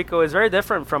Puerto Rico is very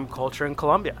different from culture in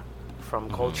Colombia, from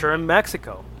culture in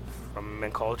Mexico, from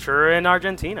culture in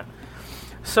Argentina.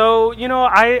 So,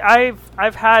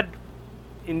 I've had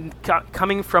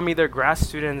coming from either grad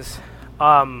students,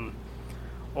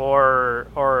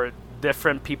 or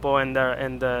different people in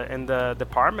the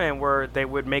department, where they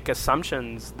would make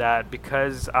assumptions that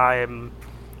because I'm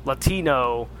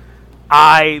Latino,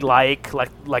 I like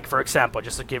for example,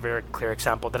 just to give you a clear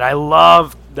example, that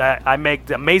I make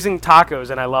the amazing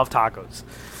tacos and I love tacos,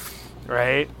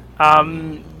 right?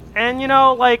 And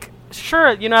like, sure,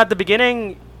 at the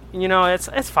beginning,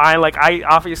 it's fine. Like, I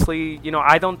obviously,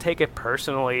 I don't take it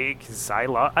personally, because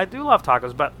I do love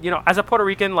tacos. But as a Puerto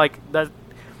Rican, like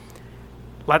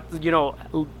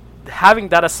having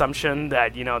that assumption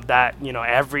that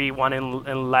everyone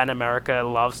in Latin America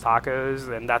loves tacos,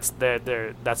 and that's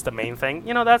the main thing.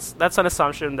 That's an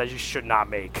assumption that you should not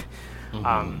make,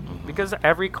 because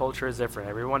every culture is different.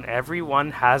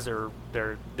 Everyone has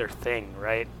their thing,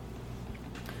 right?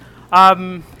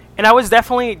 And I was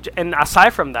definitely, and aside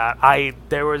from that, I've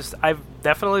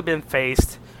definitely been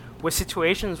faced with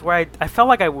situations where I felt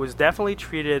like I was definitely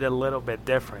treated a little bit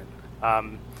different.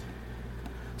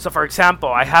 So, for example,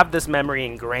 I have this memory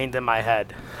ingrained in my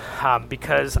head,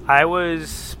 because I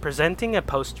was presenting a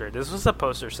poster. This was a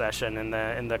poster session in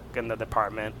the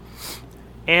department,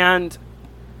 and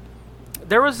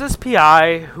there was this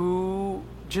PI who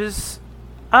just,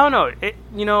 I don't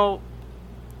know,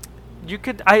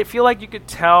 I feel like you could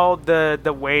tell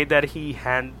the way that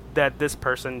that this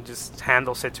person just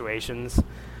handles situations.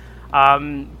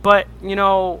 But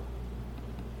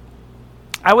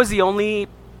I was the only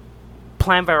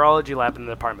plant virology lab in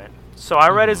the department, so I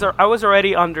was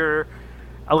already under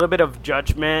a little bit of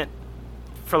judgment,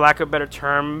 for lack of a better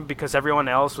term, because everyone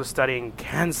else was studying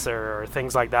cancer or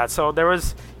things like that. So there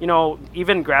was,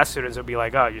 even grad students would be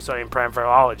like, "Oh, you're studying plant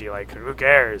virology? Like, who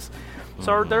cares?"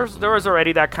 So there was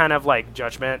already that kind of like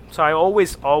judgment. So I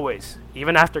always,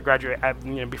 even after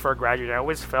before graduating, I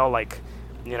always felt like,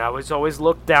 I was always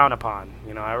looked down upon.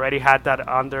 I already had that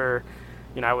under,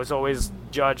 I was always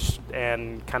judged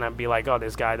and kind of be like, oh,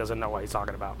 this guy doesn't know what he's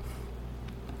talking about.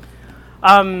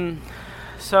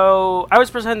 So I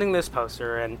was presenting this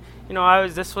poster, and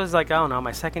this was like, I don't know,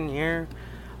 my second year,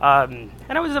 and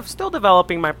I was still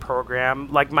developing my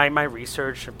program, like my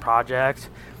research project.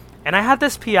 And I had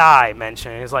this PI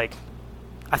mention, he's like,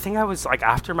 I think I was like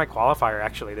after my qualifier,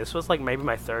 actually. This was like maybe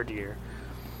my third year.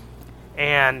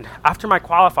 And after my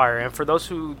qualifier, and for those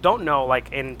who don't know,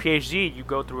 like in PhD, you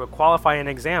go through a qualifying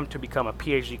exam to become a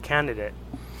PhD candidate.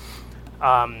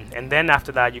 And then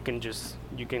after that, you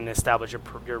can establish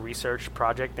your research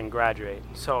project and graduate.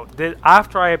 So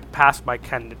after I passed my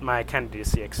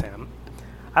candidacy exam,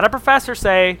 I had a professor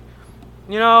say,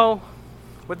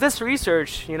 with this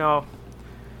research,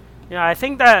 I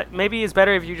think that maybe it's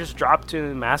better if you just drop to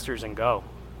the master's and go.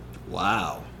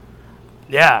 Wow.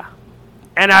 Yeah.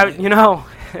 And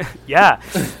yeah.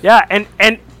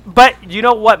 But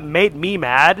what made me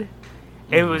mad?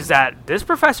 It was that this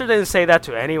professor didn't say that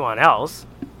to anyone else.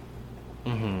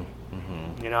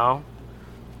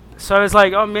 So it's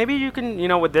like, oh, maybe you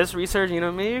can, with this research,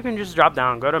 maybe you can just drop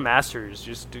down, go to master's,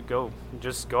 just go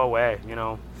away,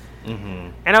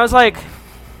 And I was like,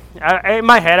 in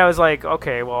my head, I was like,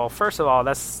 okay, well, first of all,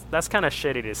 that's kind of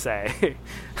shitty to say.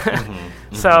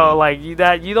 So, like, you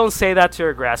don't say that to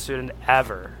a grad student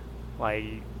ever. Like,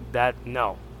 that,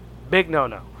 no. Big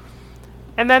no-no.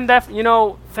 And then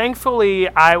thankfully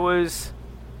I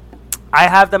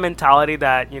have the mentality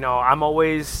that, I'm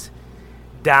always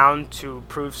down to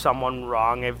prove someone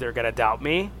wrong if they're gonna doubt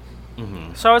me.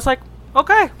 Mm-hmm. So I was like,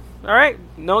 okay, all right,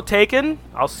 note taken.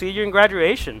 I'll see you in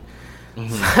graduation.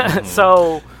 Mm-hmm.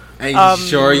 So, and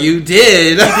sure you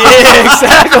did. Yeah,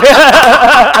 exactly.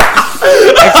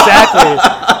 Exactly.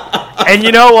 And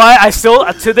you know what? I still,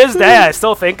 to this day, I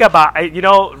still think about,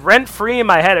 rent free in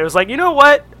my head. It was like, you know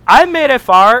what? I made it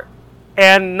far,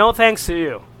 and no thanks to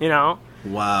you.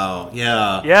 Wow.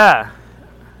 Yeah. Yeah.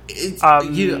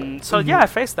 So yeah, I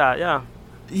faced that. Yeah.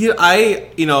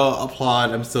 I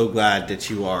applaud. I'm so glad that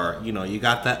you are. You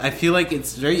got that. I feel like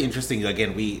it's very interesting.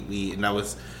 Again, we and I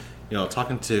was,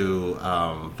 talking to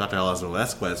Dr.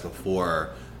 Alers-Velazquez before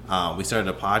we started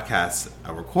a podcast,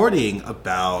 recording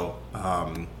about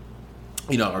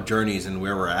our journeys and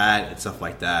where we're at and stuff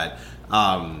like that.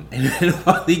 And then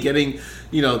finally getting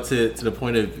to the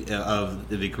point of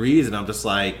the degrees, and I'm just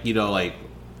like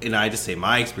and I just say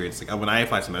my experience, like when I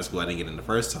applied to med school, I didn't get in the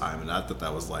first time, and I thought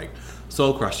that was like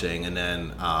soul crushing, and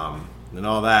then and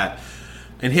all that,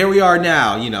 and here we are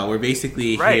now. We're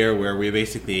basically here where we're I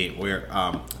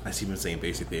see what I'm saying.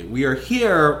 Basically, we are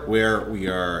here where we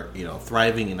are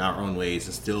thriving in our own ways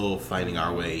and still finding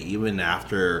our way even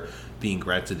after being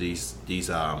granted these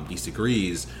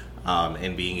degrees.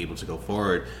 And being able to go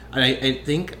forward. And I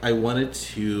think I wanted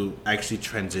to actually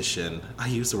transition. I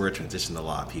use the word transition a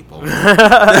lot, people.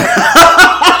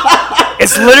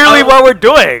 It's literally what we're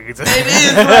doing. It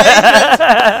is,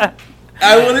 right?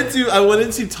 I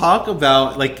wanted to talk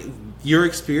about like your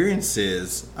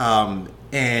experiences, your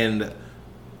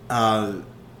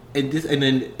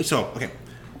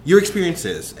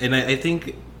experiences, and I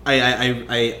think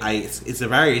I it's a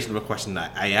variation of a question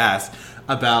that I asked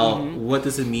about what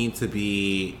does it mean to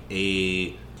be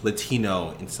a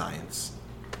Latino in science?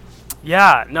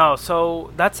 Yeah, no,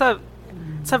 so it's a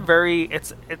very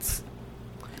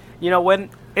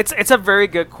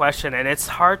good question, and it's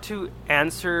hard to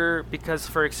answer because,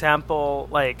 for example,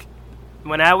 like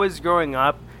when I was growing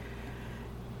up,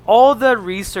 all the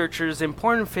researchers,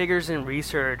 important figures in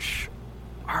research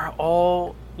are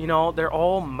all, they're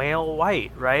all male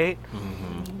white, right?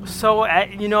 Mm-hmm. So,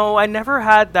 I never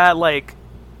had that, like,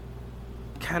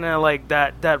 kind of like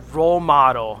that role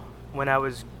model when I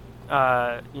was,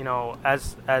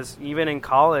 as even in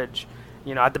college,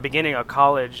 at the beginning of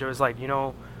college, it was like,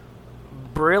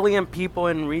 brilliant people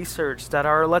in research that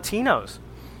are Latinos.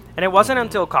 And it wasn't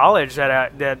until college that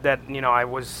I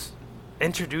was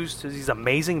introduced to these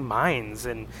amazing minds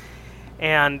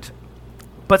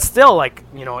but still, like,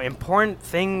 important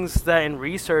things that in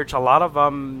research, a lot of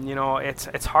them,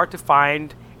 it's hard to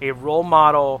find a role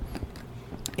model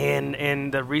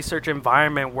in the research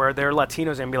environment where they're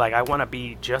Latinos and be like, I want to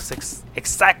be just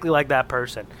exactly like that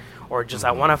person, or just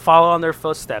I want to follow on their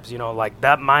footsteps. Like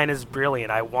that mind is brilliant.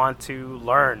 I want to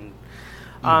learn.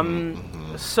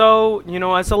 So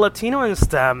as a Latino in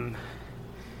STEM,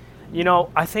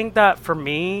 I think that for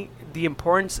me the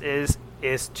importance is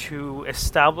to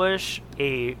establish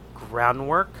a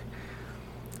groundwork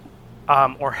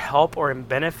or help or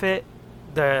benefit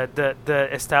the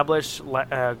established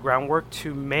groundwork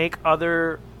to make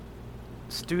other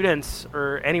students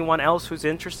or anyone else who's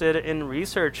interested in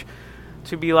research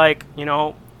to be like,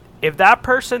 if that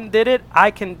person did it,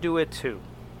 I can do it too.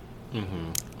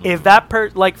 If that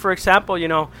like, for example,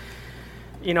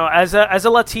 as a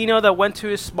Latino that went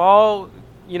to a small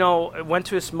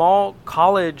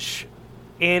college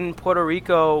in Puerto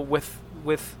Rico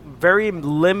with very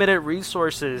limited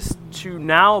resources to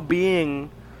now being,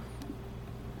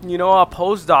 a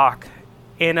postdoc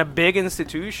in a big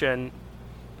institution,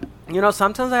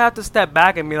 sometimes I have to step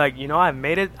back and be like, I've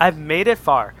made it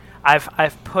far.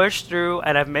 I've pushed through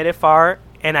and I've made it far,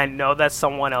 and I know that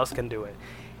someone else can do it.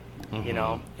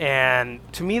 And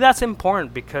to me that's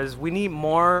important because we need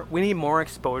more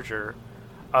exposure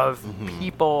of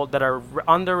people that are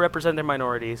underrepresented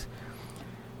minorities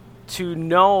to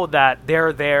know that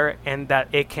they're there and that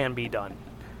it can be done.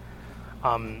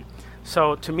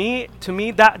 So to me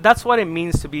that's what it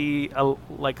means to be a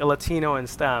Latino in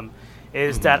STEM,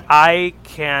 is that I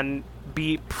can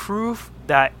be proof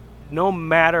that no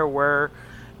matter where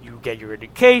you get your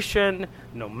education,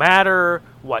 no matter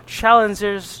what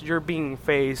challenges you're being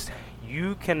faced,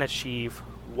 you can achieve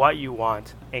what you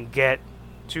want and get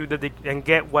to and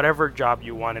get whatever job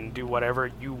you want and do whatever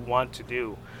you want to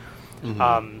do.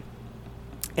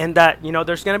 And that,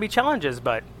 there's going to be challenges,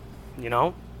 but,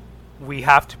 we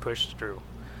have to push through.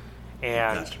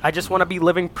 And I just want to be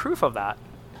living proof of that.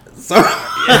 So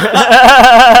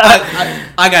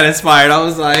I got inspired. I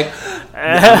was like,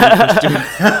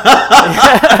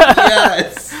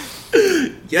 Yes.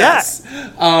 Yes.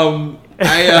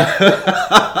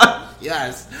 Yeah.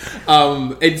 Yes.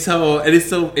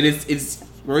 It's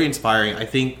very inspiring. I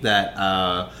think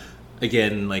that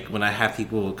again, like when I have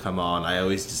people come on, I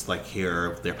always just like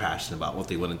hear their passion about what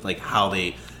they want to, like how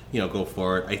they, go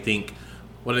forward. I think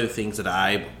one of the things that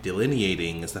I'm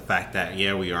delineating is the fact that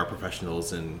we are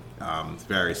professionals in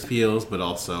various fields, but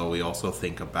we also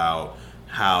think about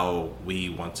how we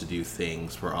want to do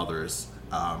things for others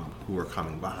who are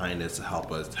coming behind us to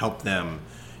help them,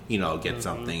 get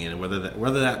something. And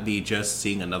whether that be just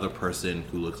seeing another person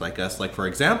who looks like us, like for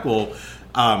example,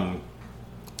 and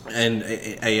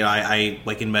I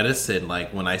like in medicine,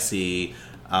 like when I see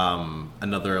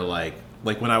another like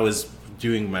when I was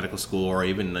doing medical school or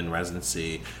even in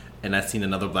residency, and I've seen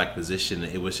another black physician,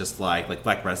 it was just like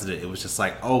black resident, it was just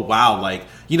like, oh wow, like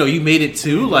you made it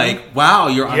too, like wow,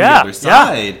 you're on the other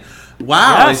side.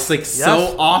 Wow, it's like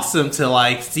so awesome to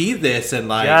like see this, and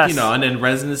like and then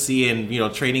residency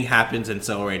and training happens and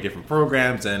so many different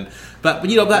programs, and but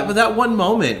that one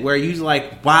moment where you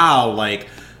like wow, like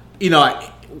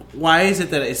why is it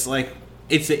that it's like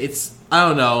it's I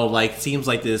don't know, like seems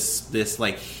like this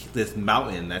this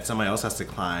mountain that somebody else has to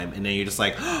climb, and then you're just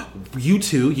like, oh, you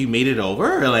two, you made it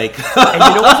over, like. And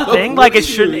you know what's the thing? Like it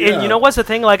should. You know what's the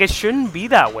thing? Like it shouldn't be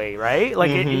that way, right?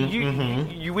 Like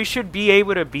we should be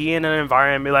able to be in an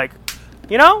environment and be like,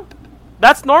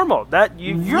 that's normal. That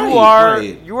you are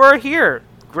here,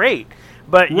 great.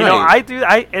 But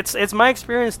it's my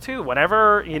experience too.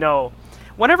 Whenever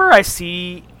I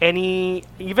see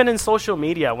even in social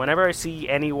media, whenever I see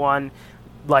anyone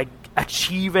like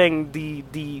achieving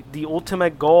the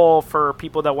ultimate goal for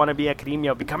people that want to be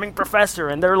academia, becoming professor,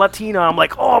 and they're Latino, I'm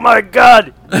like, oh my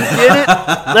god, you did it.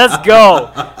 Let's go.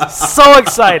 So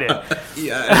excited.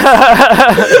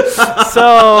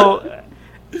 So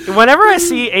whenever I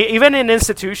see, even in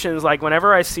institutions, like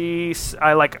whenever I see,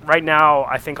 like right now,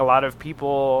 I think a lot of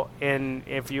people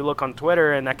if you look on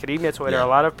Twitter and academia Twitter, a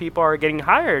lot of people are getting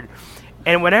hired.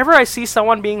 And whenever I see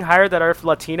someone being hired that are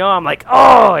Latino, I'm like,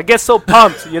 oh, I get so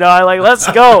pumped. I like, let's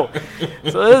go.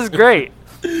 So this is great.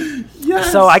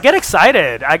 Yes. So I get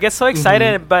excited. I get so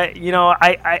excited. But,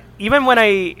 I even when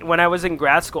I was in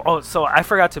grad school. Oh, so I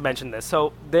forgot to mention this.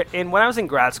 So when I was in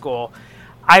grad school,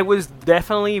 I was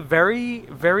definitely very,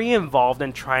 very involved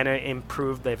in trying to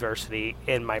improve diversity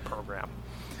in my program.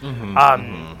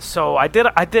 So I did,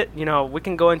 we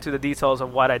can go into the details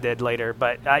of what I did later,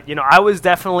 but I was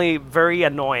definitely very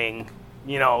annoying,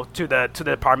 to the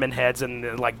department heads,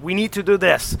 and like, we need to do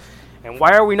this, and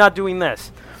why are we not doing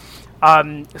this?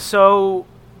 So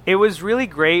it was really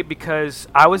great because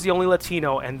I was the only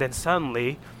Latino, and then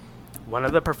suddenly one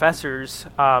of the professors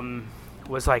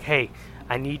was like, hey,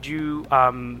 I need you,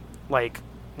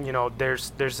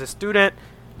 there's a student,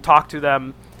 talk to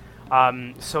them.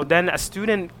 So then a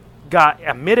student got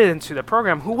admitted into the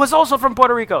program who was also from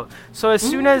Puerto Rico. So as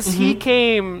soon as he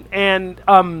came and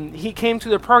he came to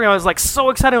the program, I was like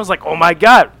so excited. I was like, oh my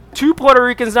god, 2 Puerto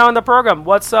Ricans now in the program.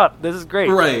 What's up? This is great.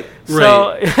 Right.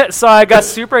 So I got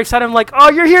super excited. I'm like,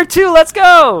 oh, you're here too. Let's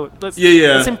go. Let's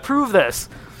improve this.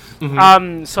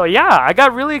 So I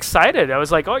got really excited. I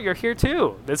was like, oh, you're here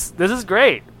too. This is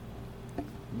great.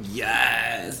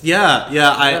 Yes.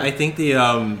 Yeah. I think the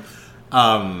I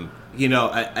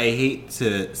hate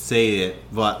to say it,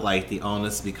 but like the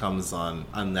onus becomes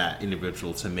on that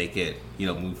individual to make it,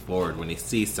 move forward when they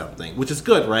see something, which is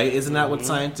good, right? Isn't that what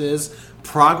science is?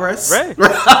 Progress, right?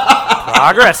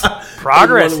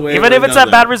 Progress. Even if it's a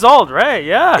bad result, right?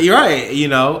 Yeah, you're right.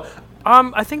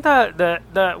 I think that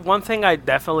the one thing I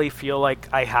definitely feel like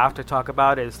I have to talk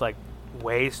about is like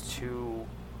ways to,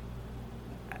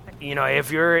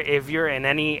 if you're in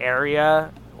any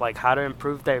area, like how to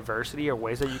improve diversity or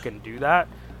ways that you can do that.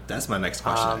 That's my next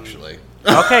question, actually.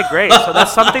 Okay, great. So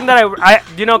that's something that I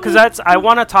because I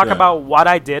want to talk about what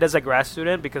I did as a grad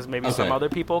student, because maybe some other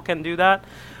people can do that.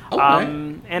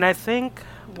 Okay. And I think,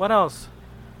 what else?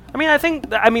 I think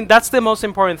that's the most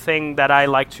important thing that I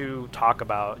like to talk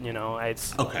about.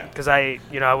 It's okay because I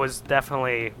was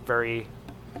definitely very,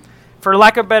 for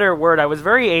lack of a better word, I was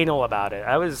very anal about it.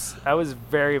 I was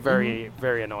very, very,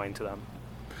 very annoying to them.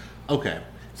 Okay.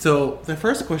 So the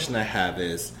first question I have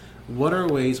is, what are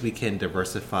ways we can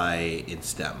diversify in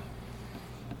STEM?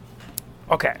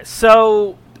 Okay,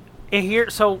 so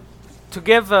to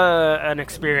give an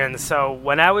experience, so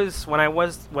when I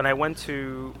went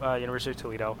to University of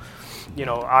Toledo,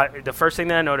 the first thing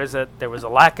that I noticed that there was a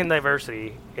lack in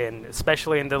diversity,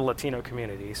 especially in the Latino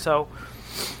community. So,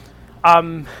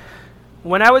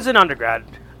 when I was in undergrad,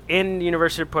 in the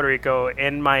University of Puerto Rico,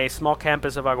 in my small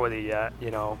campus of Aguadilla,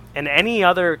 you know, and any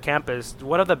other campus,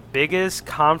 one of the biggest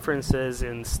conferences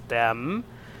in STEM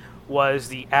was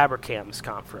the Abercams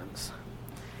conference.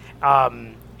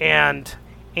 And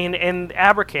in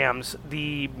Abercams,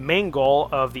 the main goal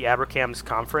of the Abercams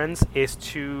conference is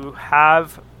to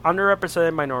have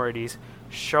underrepresented minorities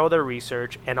show their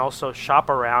research and also shop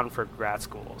around for grad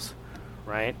schools,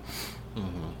 right?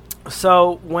 Mm-hmm.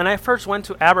 So when I first went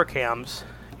to Abercams,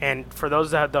 and for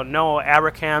those that don't know,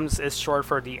 Abercams is short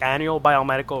for the Annual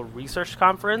Biomedical Research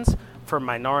Conference for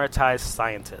Minoritized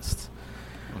Scientists.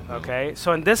 Mm-hmm. Okay,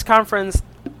 so in this conference,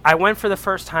 I went for the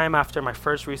first time after my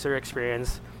first research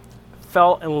experience,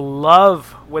 fell in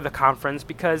love with the conference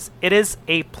because it is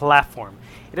a platform.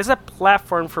 It is a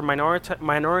platform for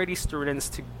minority students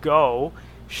to go,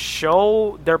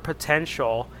 show their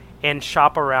potential, and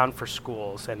shop around for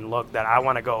schools and look that I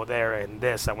want to go there and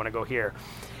this, I want to go here.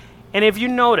 And if you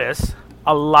notice,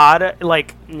 a lot of,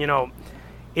 like, you know,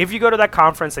 if you go to that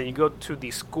conference and you go to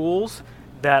the schools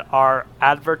that are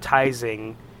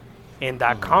advertising in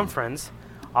that conference,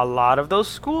 a lot of those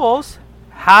schools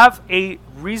have a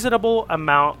reasonable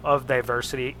amount of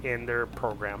diversity in their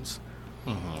programs.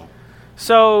 Mm-hmm.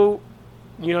 So,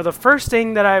 you know, the first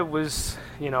thing that I was,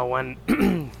 you know,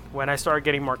 when when I started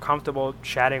getting more comfortable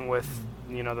chatting with,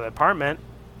 you know, the department,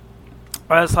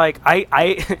 I was like,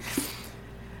 I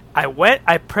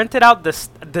printed out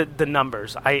the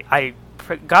numbers. I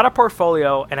got a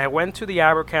portfolio and I went to the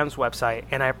Abercams website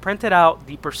and I printed out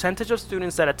the percentage of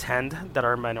students that attend that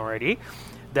are minority,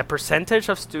 the percentage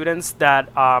of students that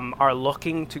are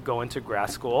looking to go into grad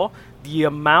school, the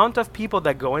amount of people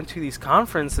that go into these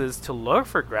conferences to look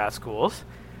for grad schools.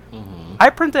 Mm-hmm. I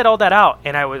printed all that out,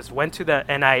 and I went to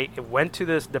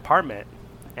this department,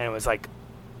 and it was like,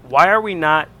 why don't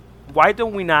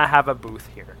we not have a booth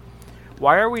here?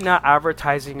 Why are we not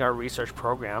advertising our research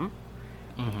program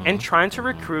and trying to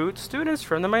recruit students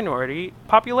from the minority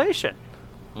population?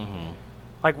 Mm-hmm.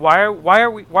 Like, why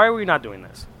are we not doing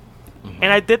this? Mm-hmm.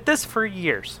 And I did this for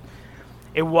years.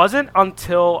 It wasn't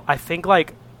until I think,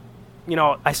 like, you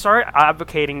know, I started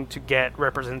advocating to get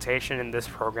representation in this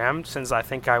program since I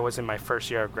think I was in my first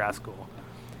year of grad school.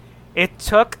 It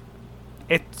took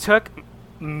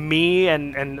me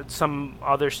and some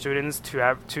other students to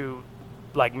have to,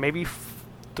 like, maybe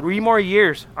 3 more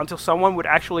years until someone would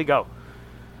actually go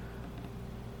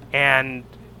and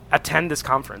attend this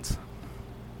conference.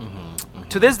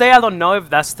 To this day, I don't know if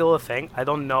that's still a thing. I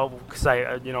don't know because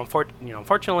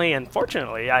unfortunately and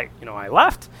fortunately, I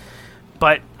left.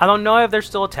 But I don't know if they're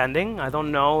still attending. I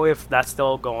don't know if that's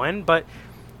still going. But,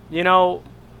 you know,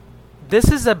 this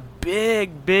is a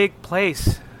big, big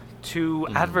place to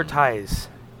advertise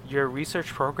your research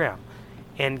program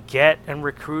and get and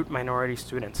recruit minority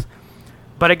students.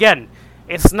 But again,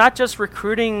 it's not just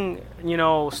recruiting, you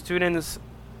know, students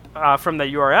from the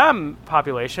URM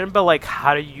population, but, like,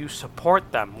 how do you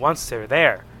support them once they're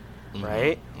there,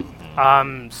 right?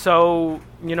 So,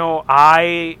 you know,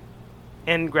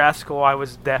 in grad school, I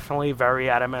was definitely very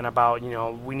adamant about, you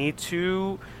know, we need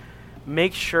to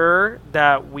make sure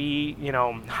that we, you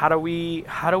know, how do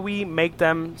we make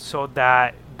them so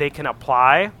that they can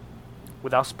apply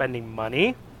without spending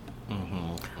money?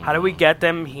 How do we get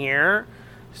them here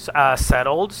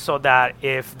settled so that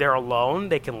if they're alone,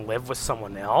 they can live with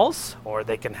someone else, or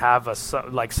they can have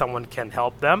someone can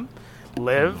help them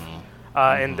live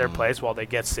in their place while they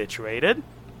get situated?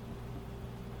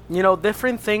 You know,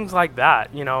 different things like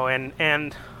that, you know, and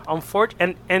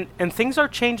things are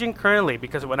changing currently,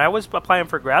 because when I was applying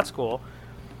for grad school,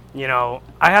 you know,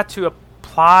 I had to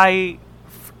apply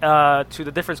to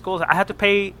the different schools. I had to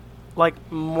pay, like,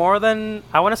 more than,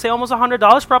 I want to say, almost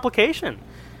 $100 per application.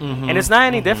 And it's not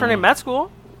any different in med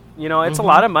school. You know, it's a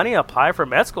lot of money to apply for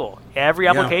med school, every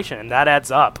application, and that adds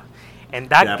up. And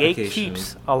that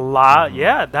gatekeeps a lot.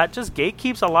 That just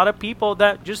gatekeeps a lot of people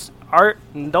that just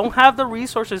don't have the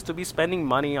resources to be spending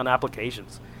money on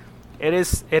applications. It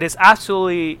is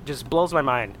absolutely just blows my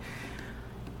mind.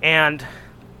 And,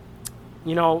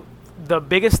 you know, the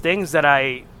biggest things that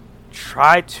I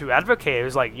try to advocate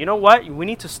is, like, you know what? We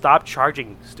need to stop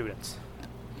charging students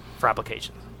for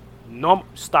applications. No,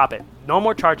 stop it. No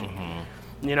more charging.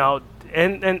 You know,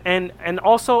 and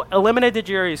also eliminate the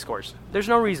GRE scores. There's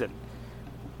no reason.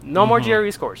 No more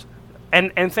GRE scores.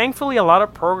 And thankfully, a lot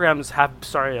of programs have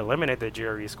started to eliminate the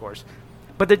GRE scores.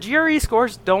 But the GRE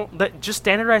scores just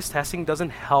standardized testing doesn't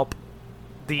help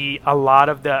a lot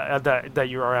of the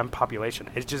URM population.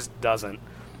 It just doesn't.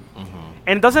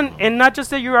 And not just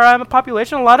the URM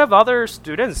population, a lot of other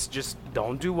students just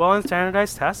don't do well in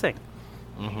standardized testing.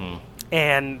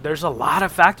 And there's a lot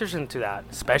of factors into that,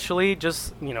 especially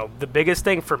just, the biggest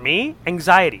thing for me,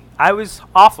 anxiety. I was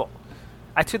awful.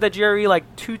 I took that GRE like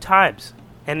 2 times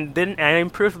and I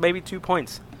improved maybe 2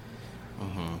 points.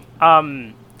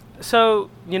 So,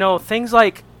 things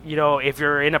like, if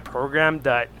you're in a program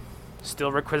that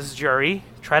still requires GRE,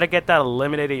 try to get that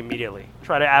eliminated immediately.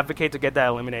 Try to advocate to get that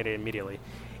eliminated immediately.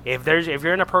 If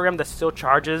you're in a program that still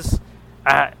charges,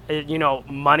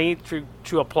 money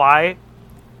to apply,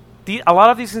 a lot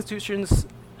of these institutions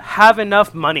have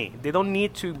enough money. They don't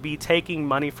need to be taking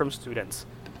money from students.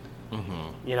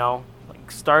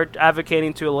 Start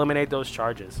advocating to eliminate those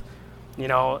charges.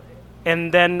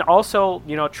 And then also,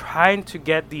 trying to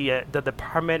get the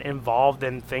department involved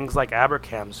in things like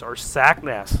ABRCAMS or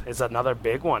SACNAS is another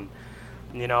big one.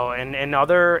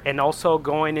 And also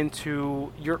going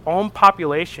into your own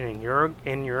population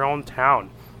in your own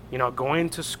town. Going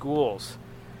to schools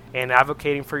and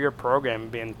advocating for your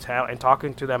program and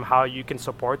talking to them how you can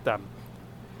support them,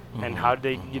 and how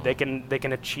they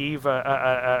can achieve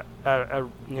a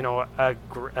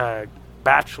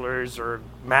bachelor's or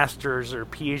master's or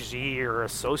Ph.D. or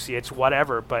associates,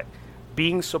 whatever. But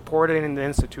being supported in the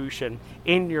institution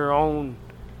in your own,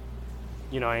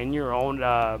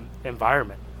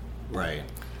 environment. Right.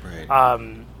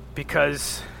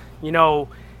 Because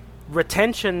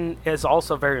retention is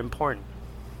also very important.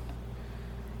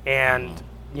 And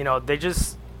they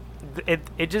just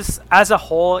as a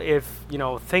whole, if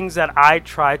things that I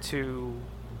try to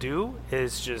do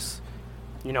is just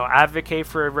advocate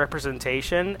for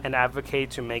representation and advocate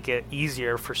to make it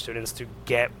easier for students to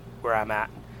get where I'm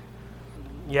at.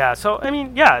 So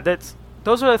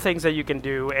those are the things that you can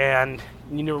do. And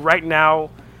right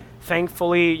now,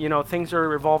 thankfully, things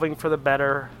are evolving for the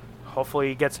better.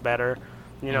 Hopefully it gets better.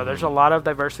 There's a lot of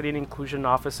diversity and inclusion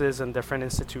offices in different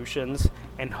institutions,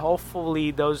 and hopefully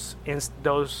those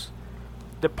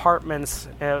departments,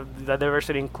 the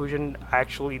diversity and inclusion,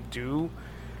 actually do,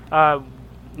 what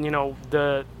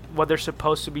they're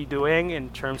supposed to be doing in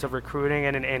terms of recruiting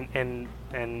and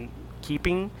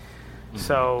keeping.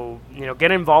 So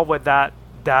get involved with that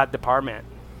department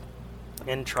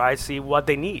and try to see what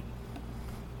they need.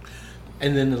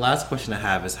 And then the last question I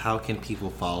have is, how can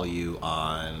people follow you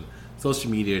on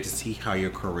social media to see how your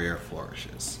career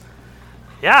flourishes?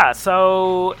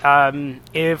 So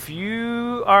if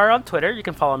you are on Twitter, you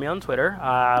can follow me on Twitter.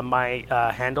 My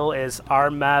handle is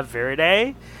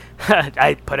RMAVerde.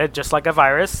 I put it just like a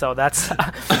virus, so that's RMA.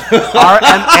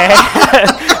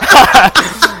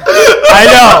 I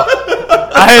know.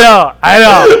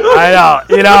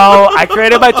 I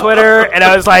created my Twitter, and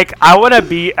I was like, I want to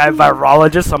be a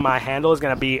virologist, so my handle is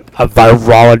going to be a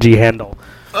virology handle.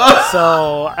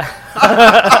 So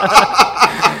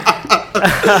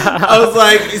I was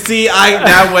like,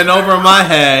 that went over my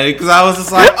head, because I was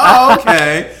just like, oh,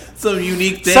 okay, some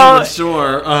unique thing,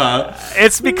 sure.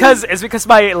 It's because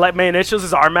my initials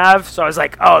is RMAV, so I was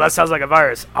like, oh, that sounds like a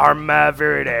virus. RMAV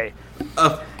Verde.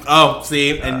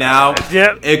 And now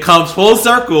it comes full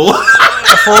circle.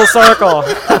 Full circle.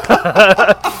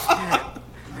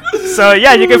 So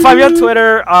you can find me on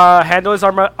Twitter. Handle is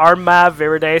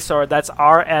RMAVerde, so that's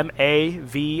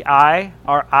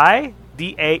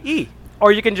RMAVIRIDAE.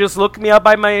 Or you can just look me up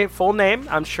by my full name.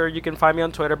 I'm sure you can find me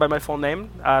on Twitter by my full name,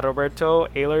 Roberto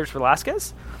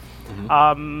Alers-Velazquez.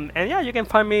 And you can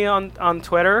find me on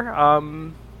Twitter.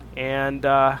 On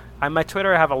my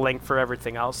Twitter, I have a link for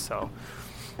everything else. So.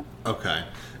 Okay.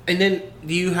 And then,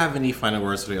 do you have any final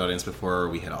words for the audience before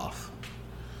we head off?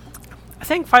 I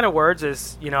think final words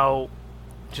is,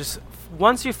 just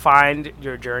once you find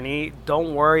your journey,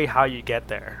 don't worry how you get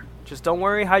there. Just don't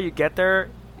worry how you get there.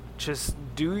 Just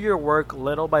do your work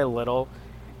little by little,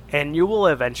 and you will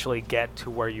eventually get to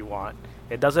where you want.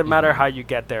 It doesn't matter how you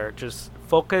get there. Just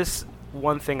focus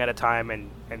one thing at a time,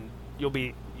 and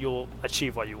you'll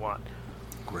achieve what you want.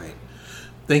 Great.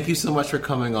 Thank you so much for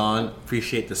coming on.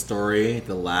 Appreciate the story,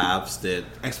 the laughs, the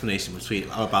explanation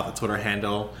about the Twitter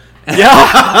handle.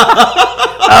 Yeah.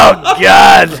 Oh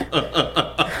God.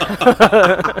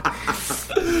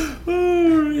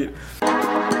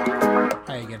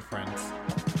 Hi again, friends.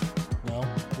 Well,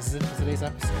 this is it for today's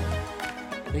episode.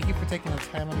 Thank you for taking the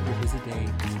time out of your busy day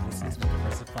to listen to the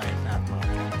Diversifying Math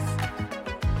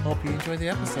Podcast. Hope you enjoyed the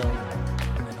episode.